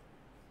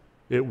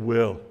 It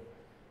will.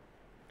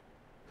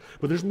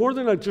 But there's more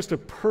than just a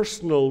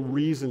personal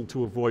reason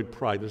to avoid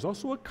pride. There's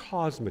also a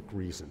cosmic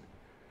reason.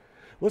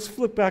 Let's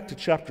flip back to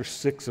chapter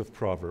 6 of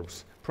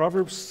Proverbs.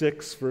 Proverbs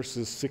 6,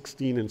 verses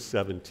 16 and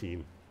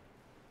 17.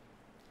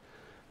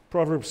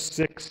 Proverbs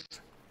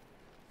 6,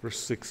 verse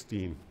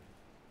 16.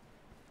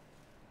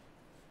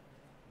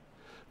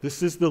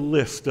 This is the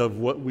list of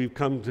what we've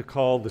come to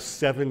call the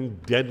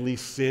 7 deadly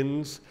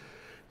sins.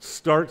 It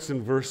starts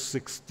in verse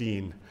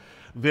 16.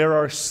 There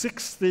are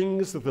 6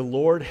 things that the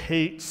Lord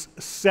hates,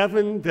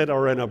 7 that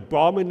are an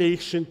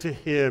abomination to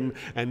him.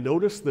 And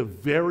notice the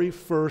very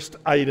first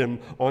item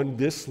on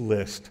this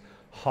list,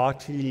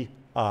 haughty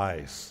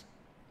eyes.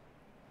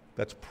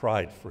 That's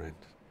pride, friend.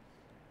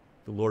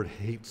 The Lord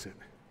hates it.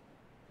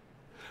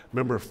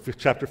 Remember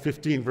chapter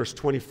 15, verse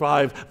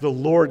 25, the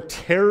Lord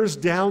tears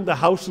down the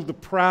house of the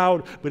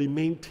proud, but he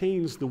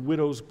maintains the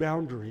widow's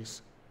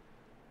boundaries.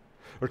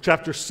 Or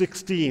chapter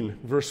 16,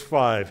 verse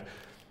 5.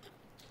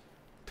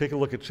 Take a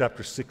look at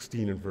chapter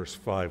 16 and verse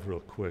 5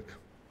 real quick.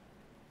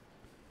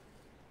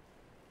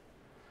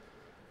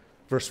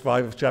 Verse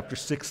 5 of chapter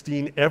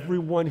 16,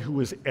 everyone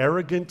who is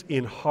arrogant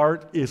in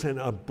heart is an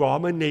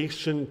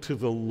abomination to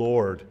the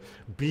Lord.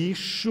 Be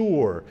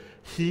sure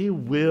he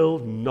will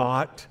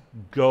not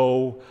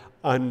go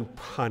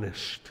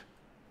unpunished.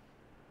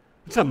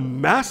 It's a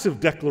massive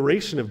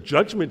declaration of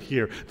judgment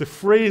here. The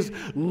phrase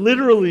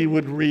literally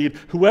would read,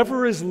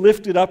 whoever is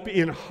lifted up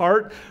in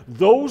heart,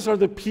 those are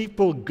the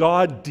people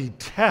God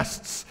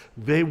detests.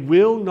 They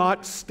will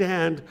not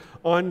stand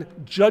on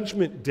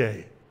judgment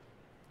day.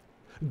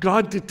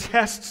 God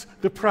detests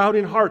the proud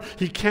in heart.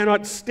 He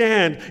cannot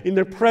stand in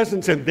their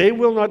presence, and they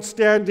will not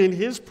stand in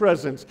his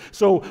presence.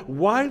 So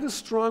why the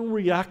strong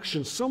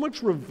reaction? So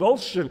much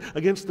revulsion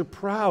against the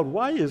proud.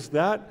 Why is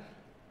that?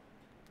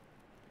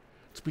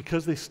 It's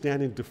because they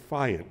stand in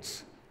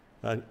defiance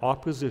and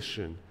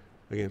opposition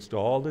against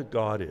all that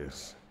God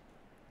is.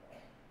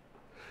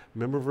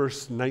 Remember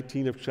verse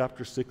 19 of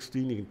chapter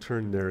 16? You can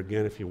turn there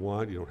again if you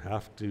want. You don't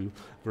have to.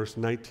 Verse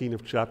 19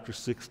 of chapter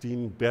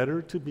 16,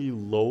 better to be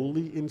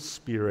lowly in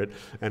spirit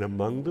and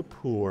among the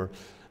poor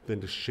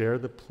than to share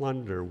the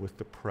plunder with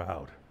the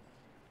proud.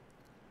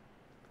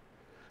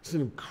 It's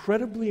an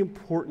incredibly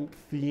important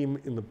theme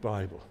in the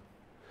Bible.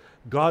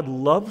 God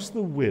loves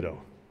the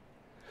widow.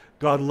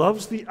 God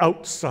loves the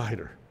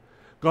outsider.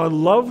 God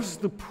loves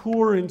the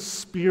poor in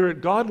spirit.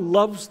 God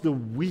loves the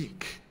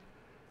weak.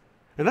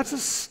 And that's a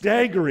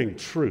staggering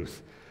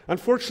truth.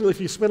 Unfortunately,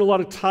 if you spend a lot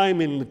of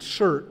time in the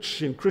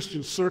church, in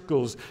Christian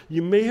circles,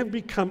 you may have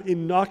become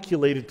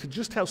inoculated to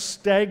just how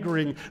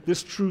staggering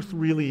this truth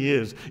really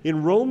is.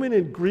 In Roman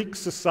and Greek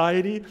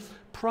society,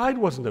 pride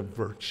wasn't a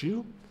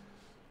virtue.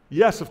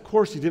 Yes, of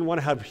course, you didn't want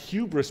to have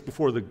hubris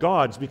before the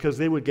gods because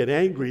they would get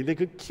angry and they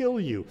could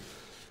kill you.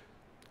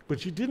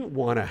 But you didn't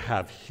want to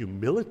have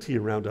humility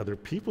around other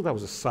people. That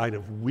was a sign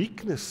of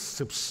weakness,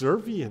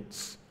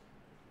 subservience.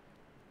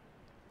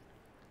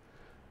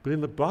 But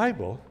in the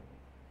Bible,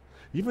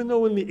 even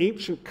though in the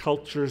ancient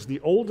cultures the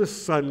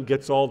oldest son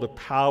gets all the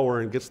power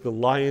and gets the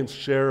lion's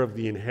share of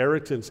the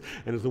inheritance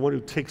and is the one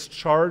who takes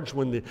charge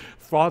when the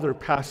father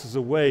passes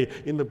away,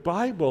 in the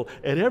Bible,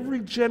 at every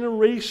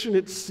generation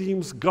it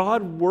seems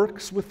God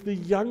works with the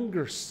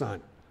younger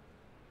son.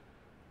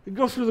 You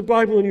go through the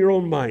Bible in your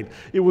own mind.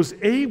 It was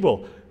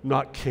Abel,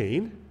 not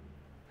Cain.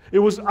 It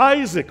was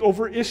Isaac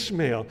over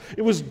Ishmael.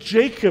 It was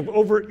Jacob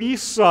over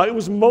Esau. It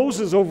was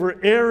Moses over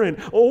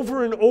Aaron.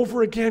 Over and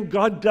over again,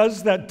 God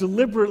does that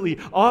deliberately,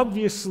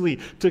 obviously,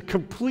 to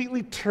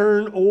completely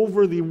turn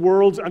over the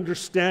world's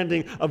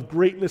understanding of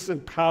greatness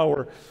and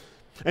power.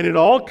 And in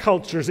all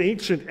cultures,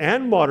 ancient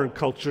and modern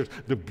cultures,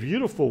 the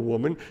beautiful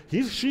woman,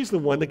 she's the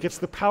one that gets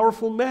the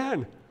powerful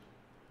man.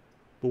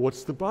 But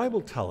what's the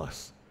Bible tell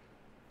us?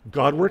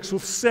 God works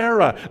with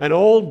Sarah, an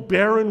old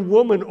barren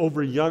woman,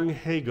 over young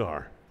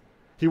Hagar.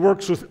 He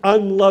works with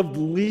unloved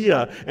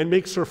Leah and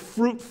makes her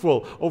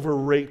fruitful over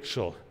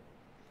Rachel.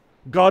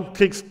 God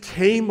takes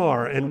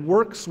Tamar and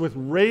works with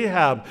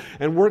Rahab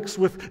and works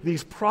with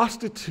these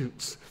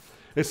prostitutes.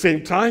 At the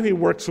same time, he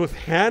works with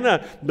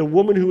Hannah, the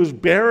woman who was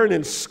barren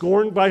and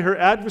scorned by her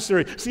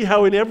adversary. See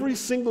how in every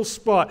single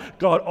spot,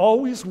 God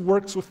always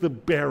works with the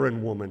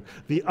barren woman,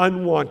 the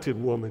unwanted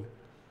woman.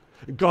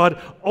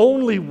 God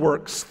only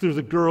works through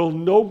the girl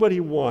nobody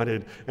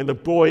wanted and the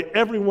boy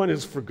everyone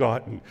has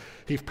forgotten.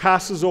 He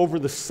passes over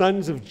the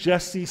sons of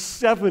Jesse,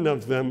 7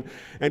 of them,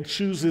 and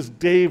chooses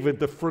David,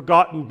 the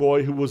forgotten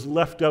boy who was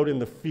left out in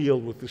the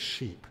field with the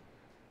sheep.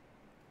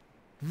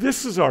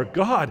 This is our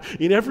God.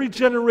 In every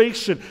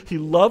generation, he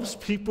loves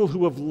people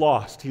who have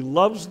lost. He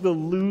loves the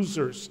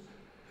losers.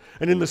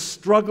 And in the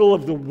struggle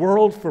of the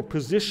world for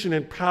position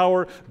and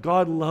power,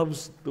 God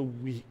loves the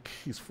weak.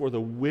 He's for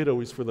the widow.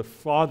 He's for the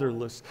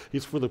fatherless.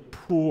 He's for the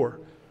poor.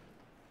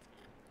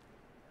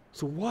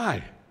 So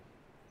why?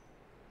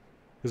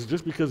 Is it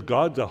just because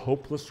God's a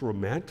hopeless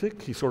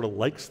romantic? He sort of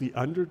likes the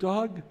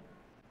underdog?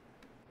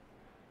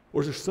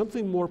 Or is there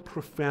something more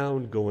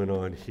profound going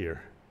on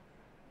here?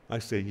 I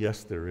say,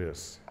 yes, there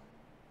is.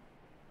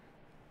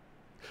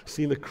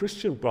 See, in the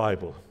Christian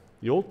Bible,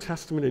 the Old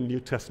Testament and New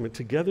Testament,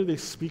 together they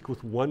speak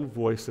with one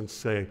voice and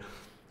say,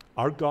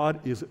 our God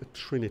is a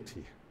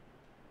Trinity.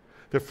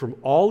 That from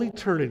all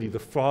eternity, the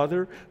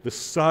Father, the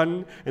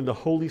Son, and the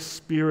Holy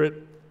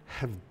Spirit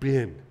have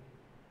been.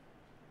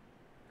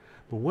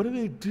 But what do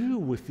they do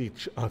with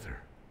each other?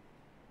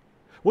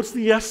 What's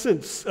the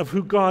essence of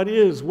who God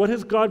is? What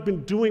has God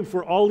been doing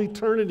for all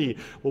eternity?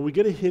 Well, we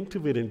get a hint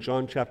of it in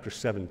John chapter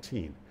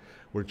 17,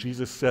 where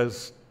Jesus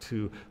says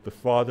to the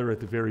Father at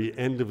the very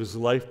end of his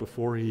life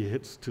before he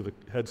heads to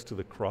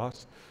the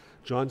cross.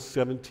 John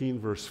 17,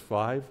 verse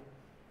 5.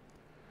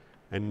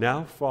 And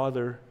now,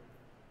 Father,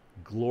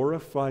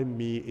 glorify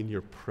me in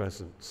your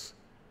presence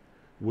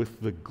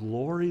with the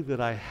glory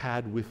that I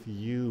had with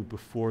you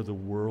before the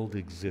world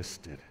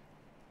existed.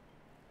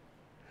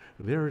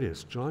 There it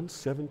is, John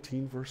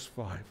 17, verse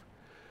 5.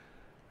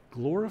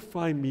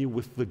 Glorify me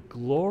with the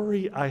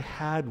glory I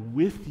had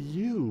with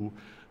you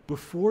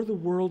before the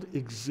world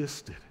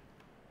existed.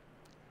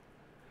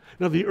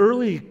 Now, the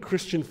early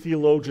Christian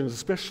theologians,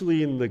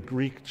 especially in the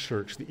Greek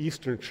church, the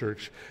Eastern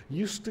church,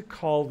 used to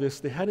call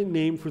this, they had a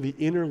name for the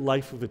inner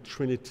life of the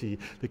Trinity.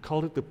 They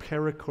called it the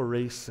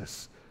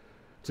perichoresis.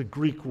 It's a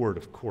Greek word,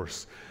 of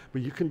course,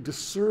 but you can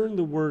discern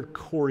the word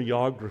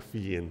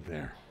choreography in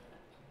there.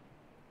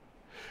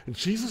 And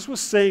Jesus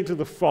was saying to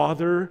the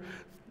Father,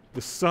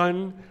 The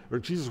Son, or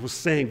Jesus was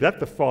saying that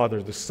the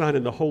Father, the Son,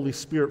 and the Holy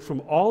Spirit from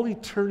all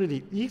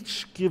eternity,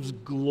 each gives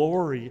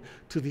glory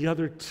to the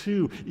other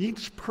two.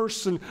 Each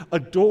person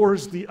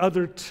adores the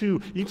other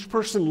two. Each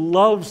person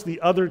loves the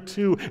other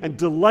two and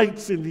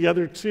delights in the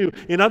other two.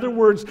 In other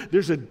words,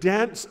 there's a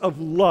dance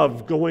of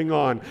love going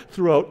on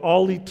throughout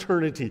all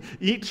eternity.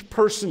 Each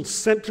person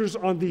centers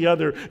on the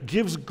other,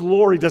 gives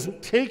glory,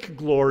 doesn't take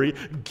glory,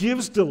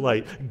 gives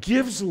delight,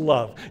 gives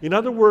love. In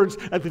other words,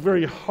 at the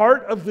very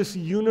heart of this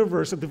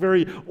universe, at the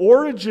very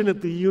origin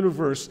of the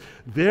universe,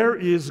 there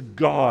is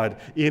God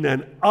in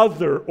an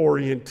other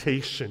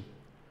orientation.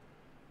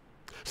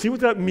 See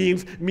what that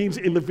means? It means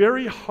in the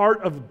very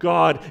heart of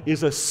God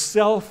is a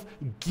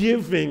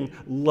self-giving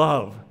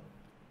love.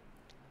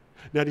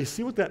 Now, do you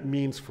see what that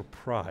means for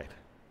pride?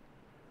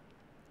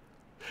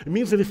 It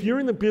means that if you're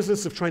in the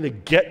business of trying to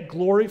get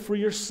glory for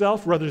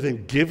yourself rather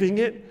than giving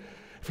it,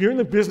 if you're in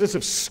the business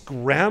of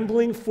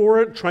scrambling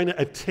for it, trying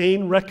to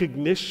attain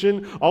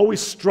recognition,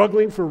 always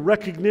struggling for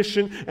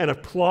recognition and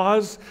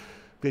applause,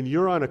 then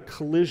you're on a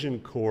collision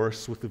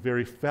course with the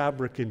very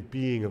fabric and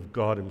being of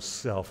God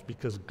himself,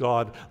 because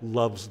God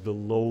loves the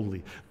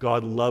lowly.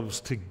 God loves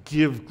to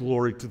give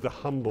glory to the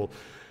humble.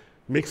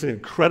 Makes an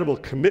incredible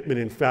commitment,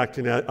 in fact,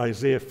 in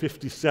Isaiah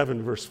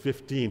 57, verse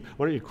 15.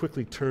 Why don't you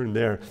quickly turn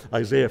there?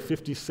 Isaiah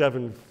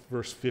 57,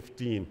 verse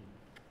 15.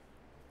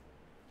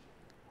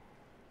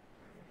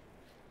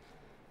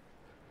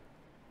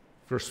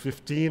 Verse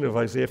 15 of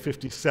Isaiah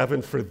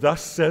 57, "For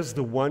thus says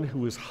the one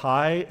who is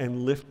high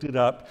and lifted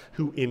up,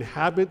 who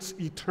inhabits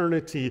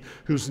eternity,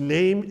 whose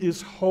name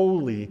is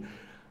holy,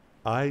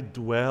 I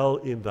dwell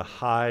in the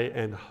high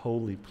and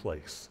holy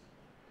place,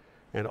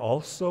 and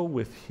also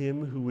with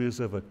him who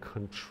is of a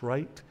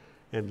contrite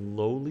and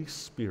lowly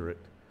spirit,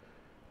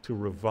 to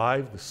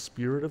revive the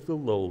spirit of the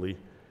lowly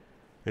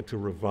and to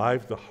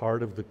revive the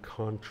heart of the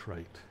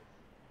contrite."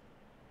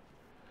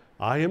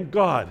 I am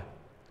God.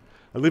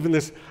 I live in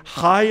this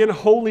high and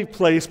holy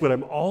place, but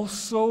I'm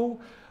also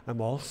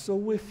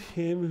with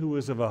him who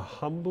is of a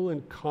humble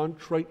and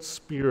contrite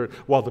spirit,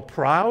 while the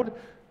proud,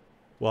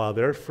 well,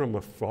 they're from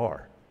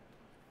afar.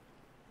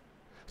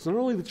 It's not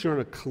only that you're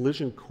on a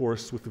collision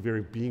course with the very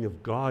being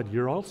of God,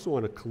 you're also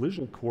on a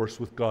collision course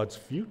with God's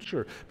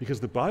future, because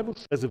the Bible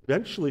says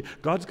eventually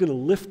God's going to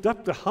lift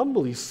up the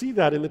humble. You see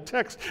that in the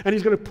text. And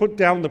he's going to put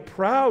down the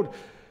proud.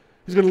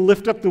 He's going to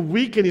lift up the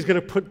weak, and he's going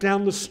to put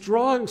down the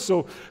strong.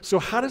 So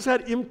how does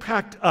that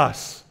impact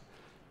us?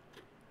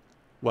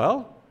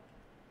 Well,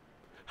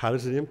 how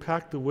does it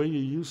impact the way you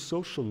use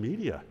social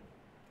media?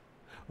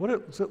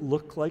 What does it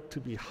look like to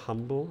be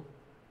humble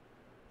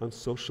on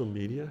social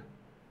media?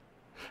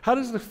 How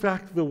does it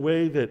affect the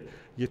way that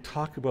you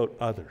talk about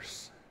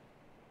others?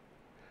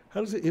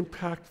 How does it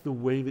impact the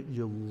way that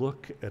you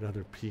look at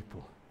other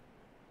people?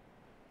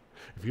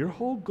 If your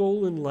whole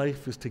goal in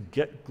life is to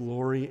get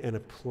glory and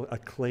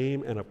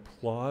acclaim and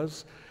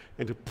applause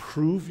and to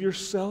prove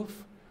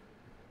yourself,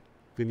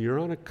 then you're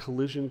on a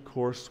collision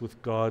course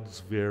with God's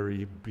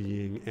very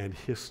being and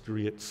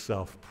history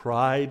itself.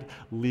 Pride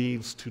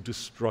leads to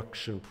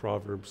destruction,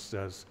 Proverbs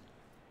says.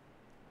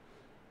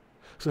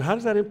 So how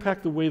does that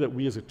impact the way that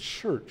we as a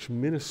church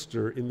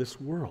minister in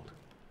this world?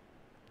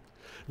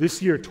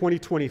 This year,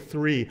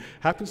 2023,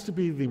 happens to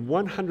be the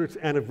 100th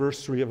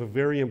anniversary of a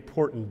very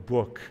important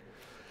book.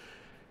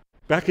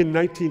 Back in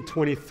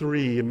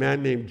 1923, a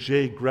man named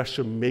J.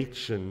 Gresham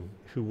Machen,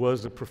 who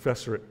was a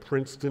professor at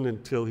Princeton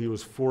until he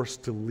was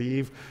forced to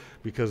leave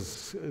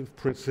because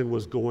Princeton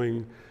was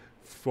going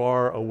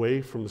far away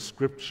from the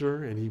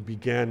Scripture, and he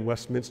began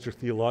Westminster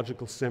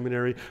Theological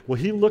Seminary. Well,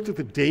 he looked at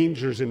the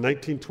dangers in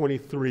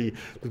 1923,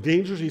 the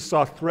dangers he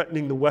saw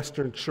threatening the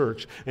Western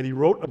Church, and he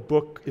wrote a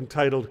book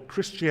entitled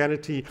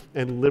Christianity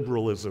and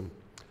Liberalism.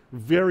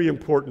 Very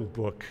important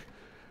book.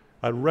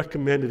 I'd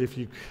recommend it, if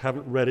you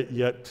haven't read it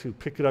yet, to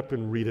pick it up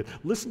and read it.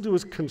 Listen to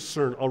his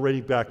concern already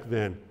back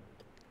then.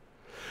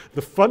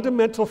 The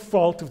fundamental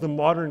fault of the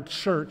modern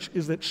church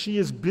is that she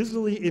is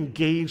busily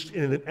engaged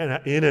in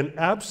an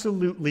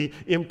absolutely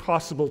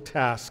impossible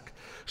task.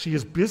 She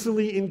is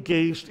busily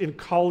engaged in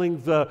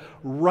calling the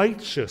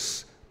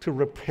righteous to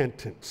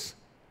repentance.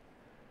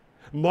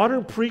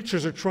 Modern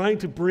preachers are trying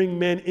to bring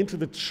men into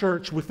the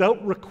church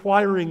without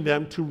requiring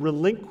them to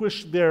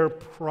relinquish their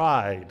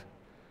pride.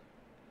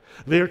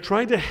 They are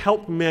trying to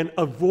help men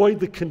avoid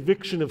the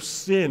conviction of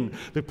sin.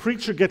 The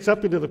preacher gets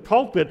up into the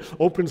pulpit,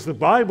 opens the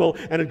Bible,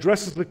 and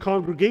addresses the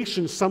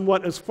congregation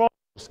somewhat as follows.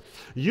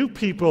 "You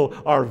people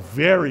are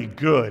very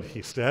good,"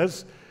 he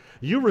says.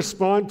 "You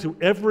respond to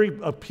every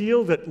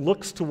appeal that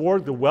looks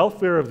toward the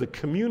welfare of the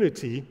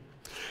community.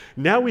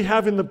 Now we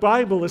have in the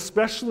Bible,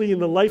 especially in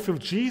the life of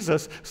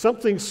Jesus,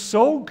 something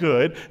so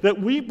good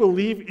that we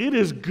believe it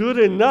is good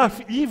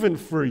enough even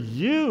for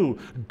you,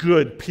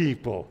 good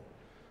people."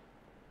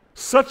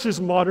 Such is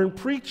modern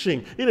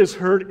preaching. It is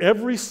heard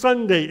every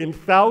Sunday in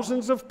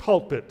thousands of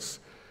pulpits,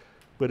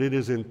 but it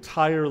is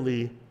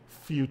entirely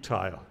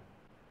futile.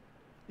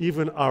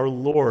 Even our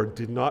Lord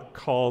did not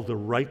call the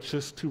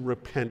righteous to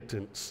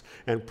repentance,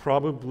 and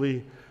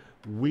probably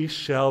we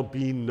shall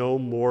be no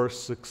more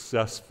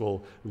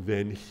successful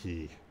than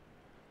he.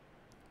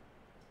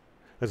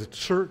 As a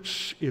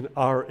church in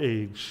our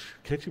age,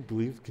 can you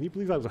believe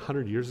that was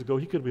 100 years ago?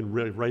 He could have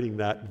been writing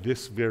that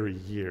this very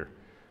year.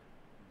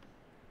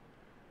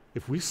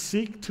 If we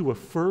seek to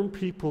affirm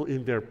people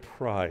in their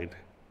pride,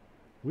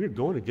 we are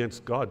going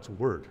against God's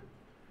word,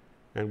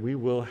 and we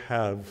will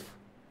have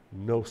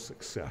no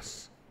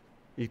success,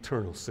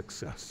 eternal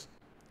success.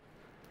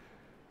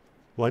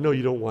 Well, I know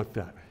you don't want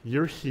that.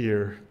 You're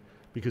here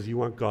because you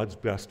want God's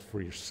best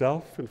for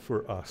yourself and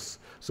for us.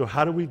 So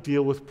how do we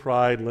deal with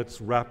pride? Let's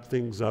wrap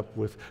things up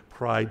with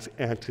pride's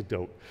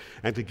antidote.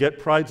 And to get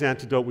pride's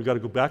antidote, we've got to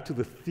go back to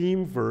the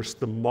theme verse,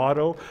 the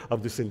motto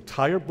of this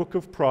entire book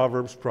of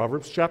Proverbs,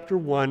 Proverbs chapter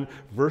 1,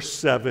 verse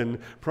 7.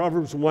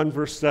 Proverbs 1,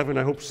 verse 7,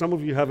 I hope some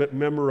of you have it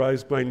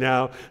memorized by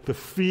now. The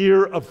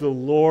fear of the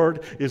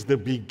Lord is the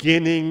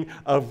beginning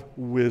of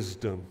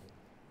wisdom.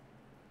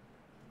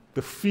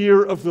 The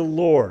fear of the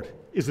Lord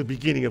is the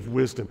beginning of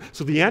wisdom.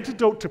 So the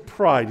antidote to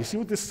pride, you see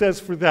what this says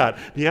for that?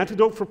 The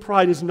antidote for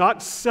pride is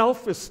not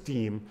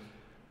self-esteem,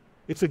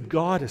 it's a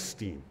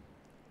God-esteem.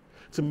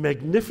 It's a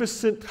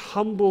magnificent,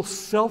 humble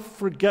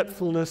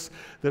self-forgetfulness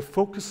that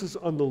focuses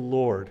on the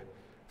Lord,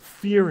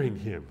 fearing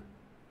him,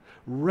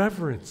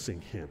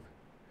 reverencing him,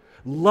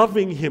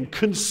 loving him,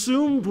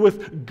 consumed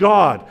with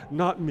God,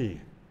 not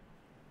me.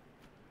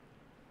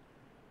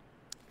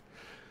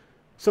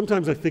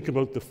 Sometimes I think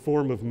about the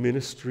form of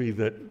ministry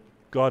that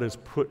God has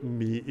put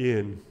me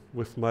in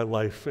with my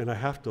life, and I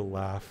have to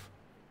laugh.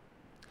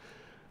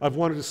 I've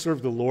wanted to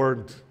serve the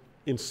Lord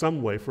in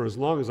some way for as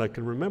long as I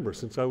can remember,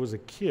 since I was a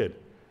kid.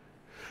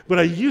 But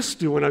I used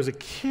to, when I was a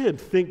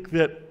kid, think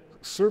that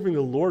serving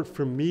the Lord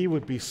for me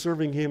would be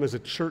serving him as a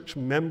church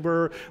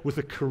member with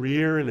a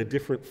career in a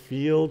different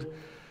field.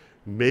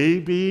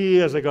 Maybe,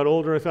 as I got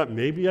older, I thought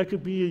maybe I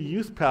could be a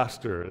youth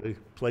pastor. They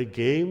play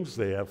games,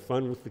 they have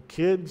fun with the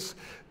kids,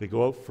 they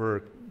go out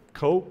for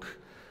Coke.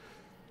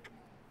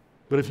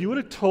 But if you would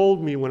have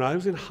told me when I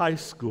was in high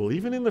school,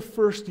 even in the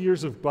first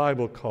years of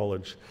Bible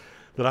college,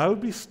 that I would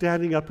be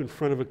standing up in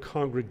front of a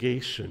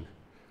congregation,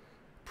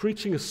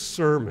 preaching a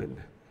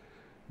sermon,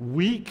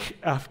 week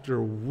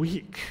after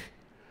week,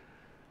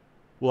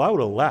 well, I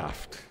would have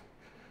laughed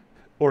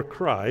or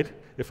cried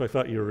if I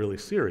thought you were really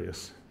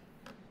serious.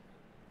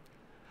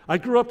 I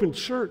grew up in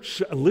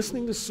church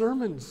listening to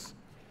sermons.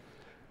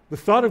 The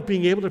thought of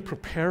being able to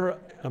prepare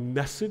a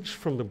message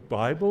from the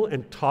Bible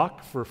and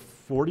talk for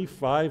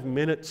 45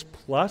 minutes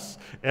plus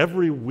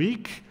every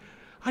week,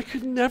 I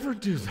could never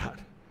do that.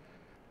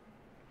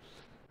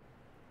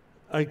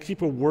 I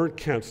keep a word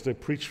count, so I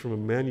preach from a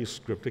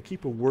manuscript. I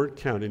keep a word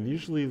count, and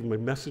usually my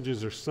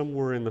messages are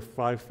somewhere in the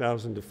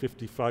 5,000 to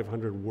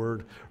 5,500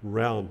 word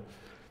realm.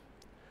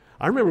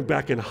 I remember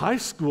back in high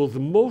school, the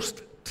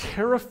most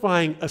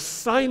terrifying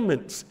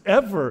assignments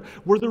ever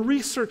were the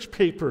research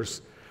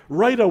papers.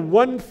 Write a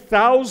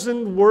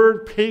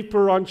 1,000-word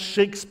paper on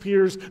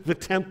Shakespeare's The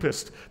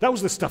Tempest. That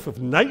was the stuff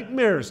of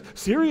nightmares,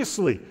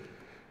 seriously.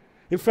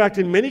 In fact,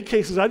 in many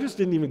cases, I just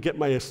didn't even get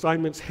my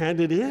assignments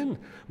handed in.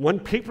 One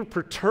paper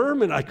per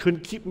term, and I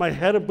couldn't keep my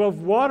head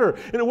above water.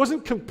 And it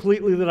wasn't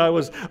completely that I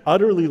was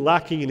utterly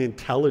lacking in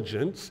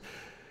intelligence.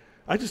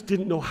 I just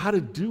didn't know how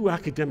to do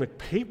academic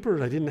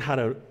papers. I didn't know how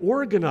to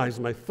organize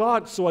my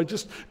thoughts, so I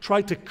just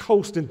tried to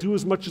coast and do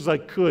as much as I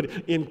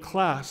could in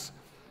class.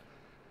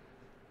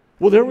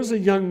 Well, there was a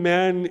young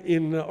man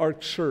in our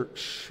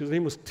church. His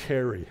name was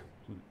Terry.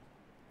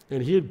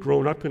 And he had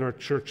grown up in our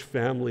church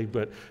family,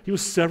 but he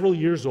was several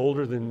years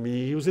older than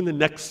me. He was in the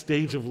next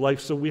stage of life,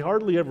 so we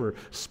hardly ever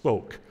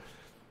spoke.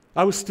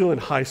 I was still in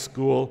high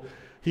school.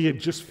 He had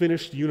just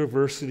finished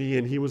university,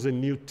 and he was a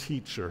new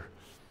teacher.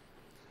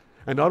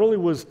 And not only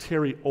was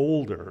Terry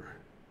older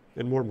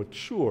and more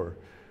mature,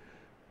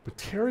 but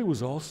Terry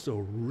was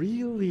also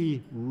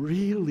really,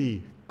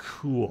 really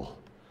cool.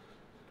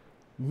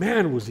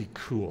 Man, was he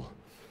cool.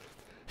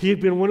 He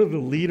had been one of the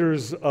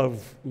leaders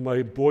of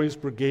my boys'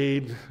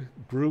 brigade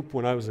group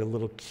when I was a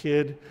little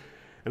kid.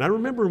 And I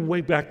remember him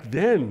way back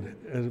then,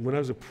 when I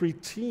was a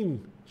preteen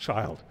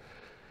child.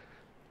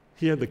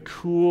 He had the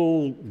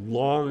cool,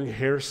 long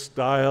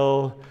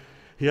hairstyle.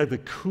 He had the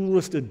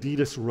coolest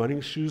Adidas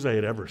running shoes I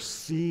had ever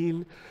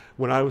seen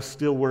when I was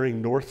still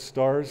wearing North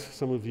Stars.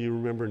 Some of you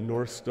remember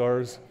North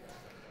Stars.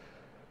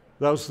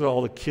 That was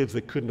all the kids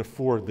that couldn't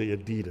afford the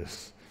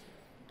Adidas.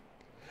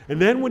 And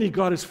then when he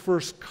got his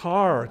first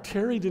car,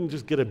 Terry didn't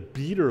just get a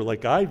beater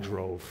like I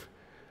drove.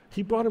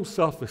 He bought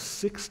himself a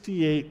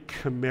 68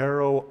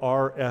 Camaro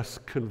RS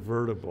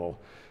convertible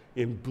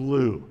in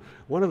blue,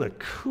 one of the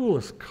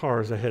coolest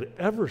cars I had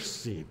ever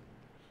seen.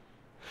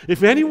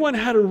 If anyone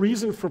had a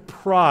reason for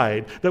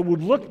pride that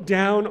would look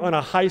down on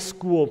a high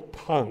school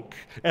punk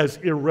as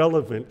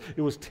irrelevant,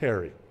 it was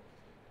Terry.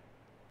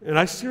 And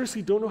I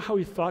seriously don't know how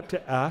he thought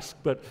to ask,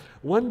 but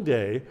one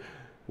day,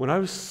 when I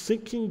was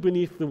sinking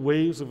beneath the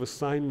waves of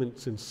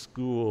assignments in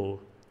school,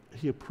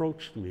 he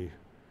approached me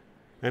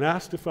and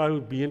asked if I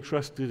would be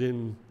interested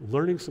in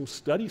learning some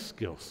study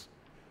skills.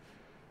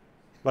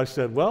 I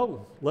said,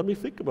 well, let me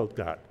think about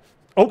that.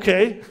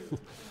 Okay.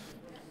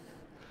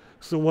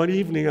 So one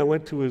evening I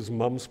went to his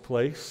mom's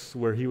place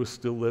where he was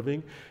still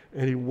living,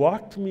 and he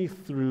walked me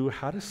through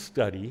how to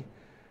study,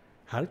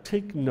 how to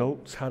take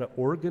notes, how to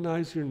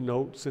organize your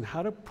notes, and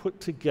how to put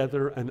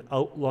together an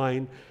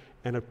outline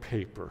and a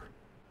paper.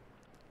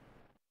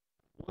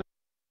 I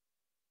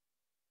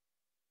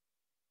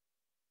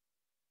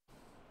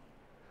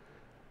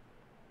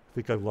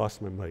think I've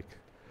lost my mic.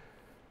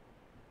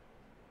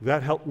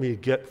 That helped me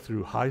get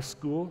through high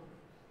school,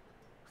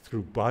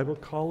 through Bible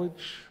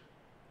college,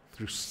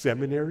 through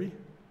seminary.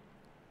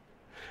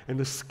 And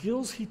the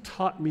skills he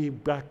taught me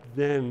back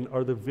then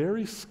are the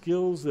very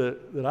skills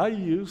that I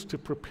use to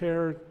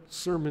prepare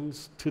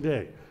sermons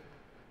today.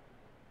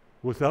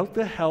 Without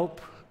the help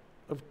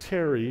of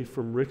Terry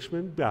from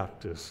Richmond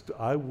Baptist,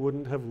 I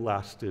wouldn't have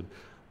lasted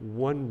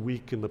 1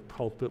 week in the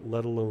pulpit,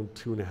 let alone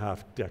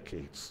 2.5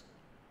 decades.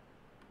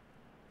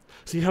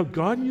 See how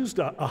God used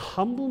a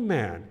humble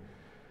man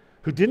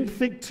who didn't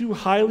think too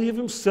highly of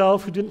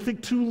himself, who didn't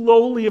think too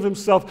lowly of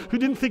himself, who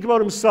didn't think about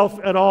himself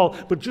at all,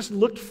 but just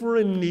looked for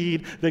a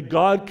need that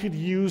God could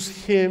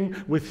use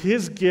him with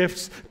his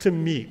gifts to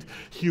meet.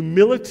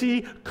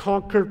 Humility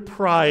conquered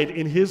pride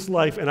in his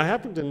life, and I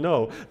happen to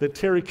know that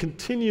Terry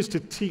continues to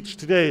teach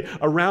today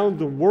around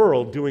the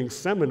world doing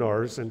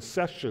seminars and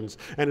sessions,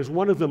 and is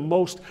one of the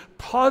most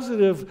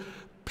positive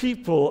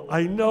people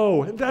I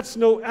know. And that's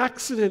no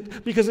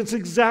accident, because it's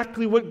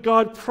exactly what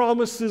God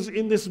promises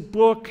in this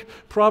book,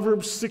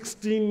 Proverbs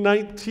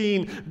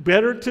 16:19.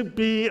 Better to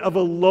be of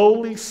a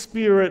lowly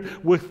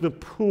spirit with the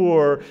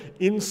poor,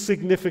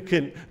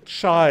 insignificant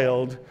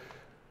child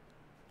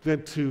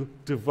than to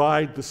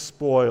divide the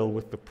spoil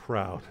with the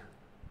proud.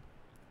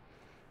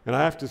 And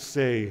I have to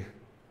say,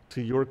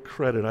 to your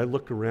credit, I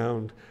look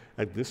around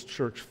at this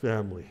church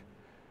family,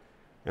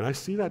 and I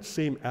see that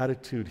same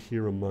attitude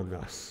here among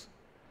us.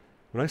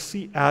 When I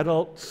see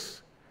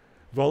adults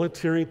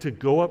volunteering to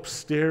go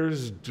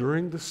upstairs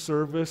during the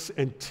service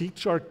and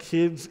teach our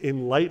kids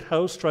in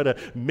Lighthouse, try to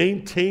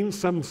maintain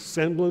some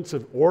semblance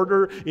of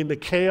order in the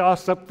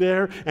chaos up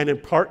there and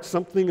impart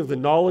something of the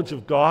knowledge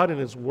of God and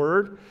His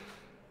Word,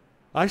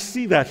 I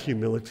see that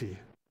humility.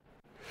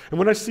 And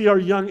when I see our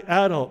young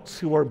adults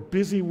who are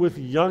busy with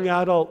young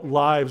adult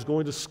lives,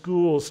 going to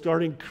school,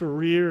 starting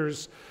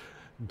careers,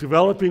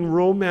 developing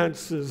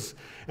romances,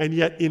 and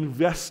yet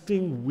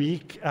investing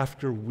week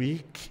after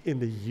week in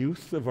the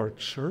youth of our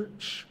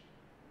church,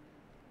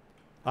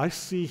 I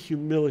see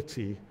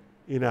humility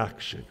in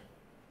action.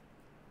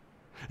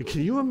 And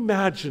can you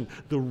imagine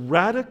the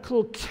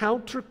radical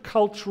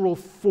countercultural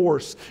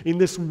force in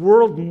this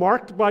world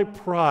marked by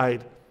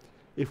pride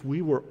if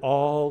we were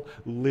all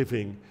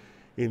living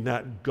in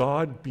that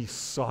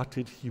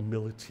God-besotted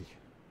humility?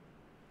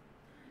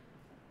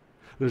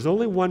 There's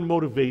only one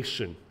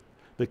motivation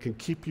that can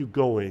keep you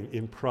going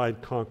in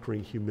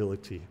pride-conquering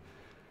humility.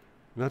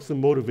 And that's the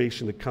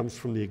motivation that comes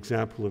from the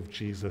example of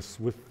Jesus.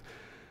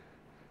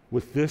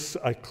 With this,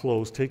 I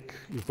close. Take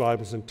your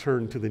Bibles and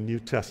turn to the New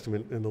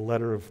Testament and the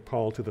letter of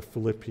Paul to the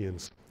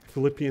Philippians.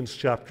 Philippians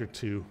chapter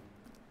 2.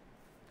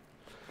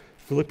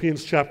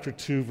 Philippians chapter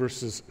 2,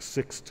 verses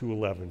 5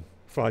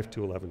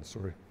 to 11,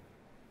 sorry.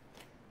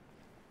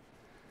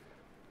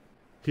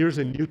 Here's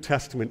a New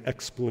Testament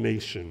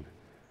explanation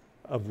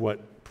of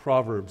what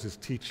Proverbs is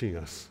teaching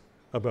us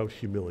about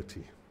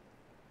humility.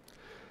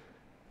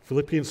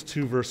 Philippians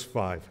 2, verse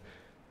 5.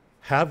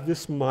 Have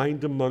this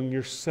mind among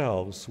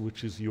yourselves,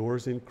 which is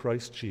yours in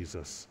Christ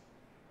Jesus,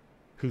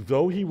 who,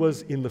 though he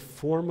was in the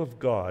form of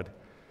God,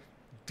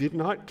 did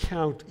not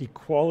count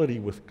equality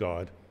with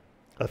God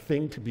a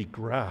thing to be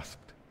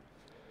grasped,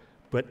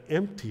 but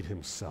emptied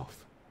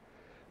himself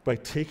by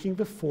taking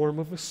the form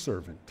of a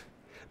servant,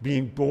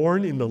 being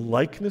born in the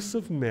likeness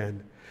of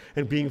men,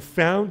 and being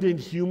found in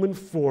human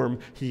form,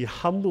 he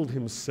humbled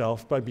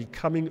himself by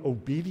becoming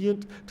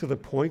obedient to the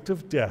point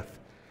of death,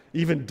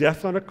 even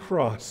death on a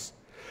cross.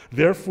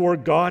 Therefore,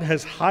 God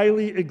has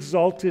highly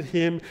exalted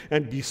him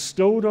and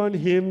bestowed on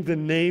him the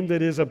name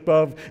that is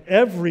above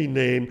every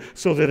name,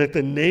 so that at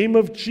the name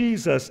of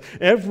Jesus,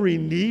 every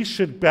knee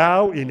should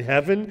bow in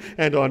heaven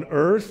and on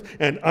earth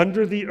and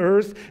under the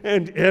earth,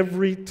 and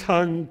every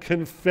tongue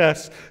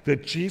confess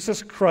that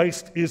Jesus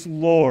Christ is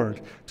Lord,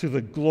 to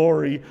the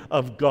glory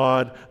of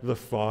God the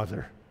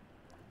Father.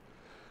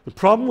 The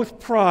problem with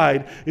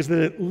pride is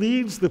that it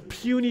leads the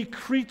puny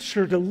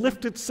creature to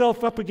lift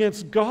itself up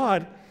against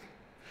God.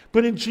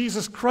 But in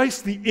Jesus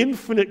Christ, the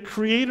infinite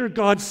creator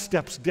God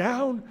steps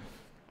down.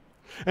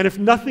 And if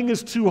nothing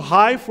is too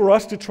high for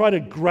us to try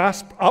to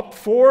grasp up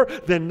for,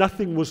 then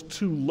nothing was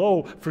too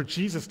low for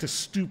Jesus to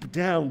stoop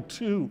down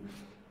to.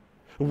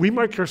 We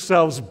make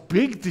ourselves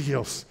big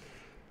deals.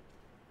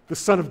 The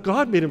Son of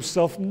God made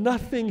himself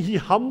nothing. He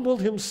humbled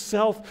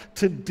himself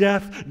to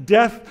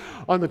death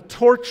on the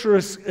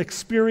torturous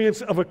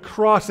experience of a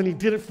cross, and he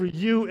did it for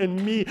you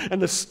and me.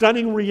 And the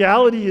stunning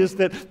reality is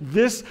that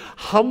this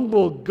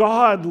humble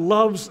God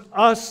loves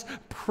us,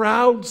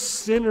 proud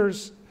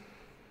sinners,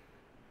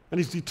 and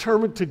he's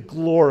determined to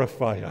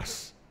glorify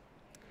us.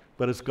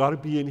 But it's got to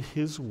be in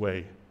his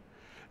way,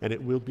 and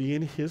it will be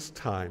in his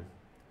time.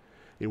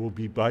 It will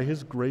be by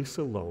his grace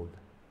alone.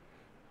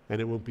 and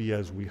it will be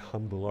as we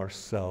humble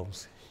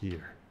ourselves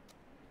here.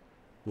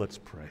 Let's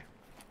pray.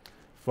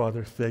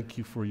 Father, thank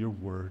you for your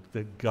word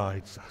that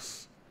guides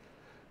us,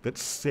 that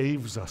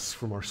saves us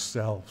from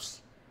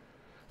ourselves.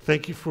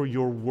 Thank you for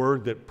your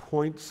word that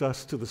points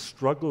us to the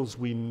struggles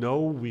we know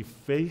we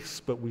face,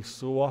 but we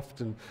so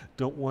often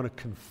don't want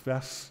to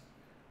confess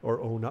or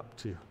own up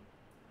to.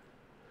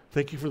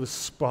 Thank you for the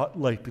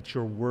spotlight that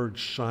your word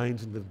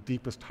shines in the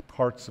deepest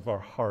parts of our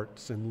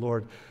hearts. And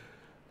Lord,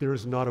 there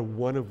is not a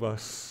one of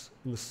us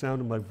in the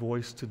sound of my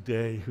voice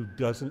today who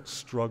doesn't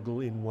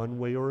struggle in one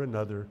way or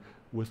another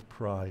with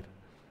pride.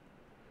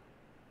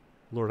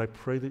 Lord, I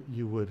pray that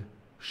you would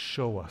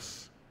show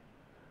us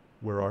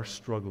where our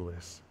struggle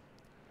is.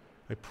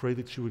 I pray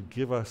that you would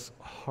give us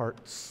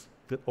hearts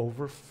that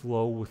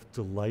overflow with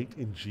delight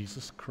in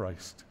Jesus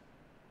Christ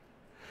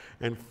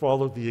and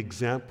follow the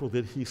example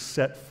that he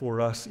set for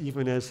us,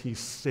 even as he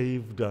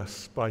saved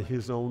us by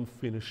his own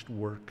finished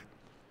work,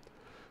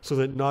 so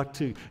that not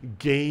to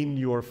gain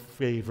your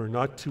favor,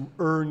 not to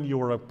earn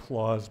your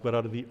applause, but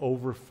out of the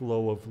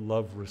overflow of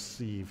love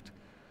received,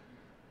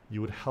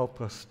 you would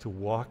help us to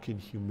walk in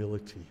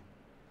humility,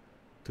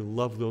 to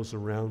love those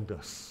around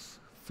us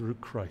through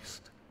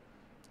Christ,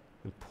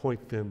 and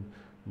point them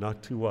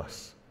not to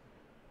us,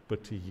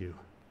 but to you.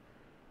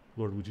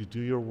 Lord, would you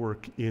do your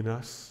work in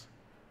us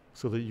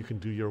so that you can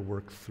do your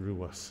work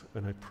through us?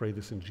 And I pray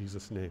this in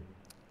Jesus' name.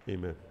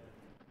 Amen.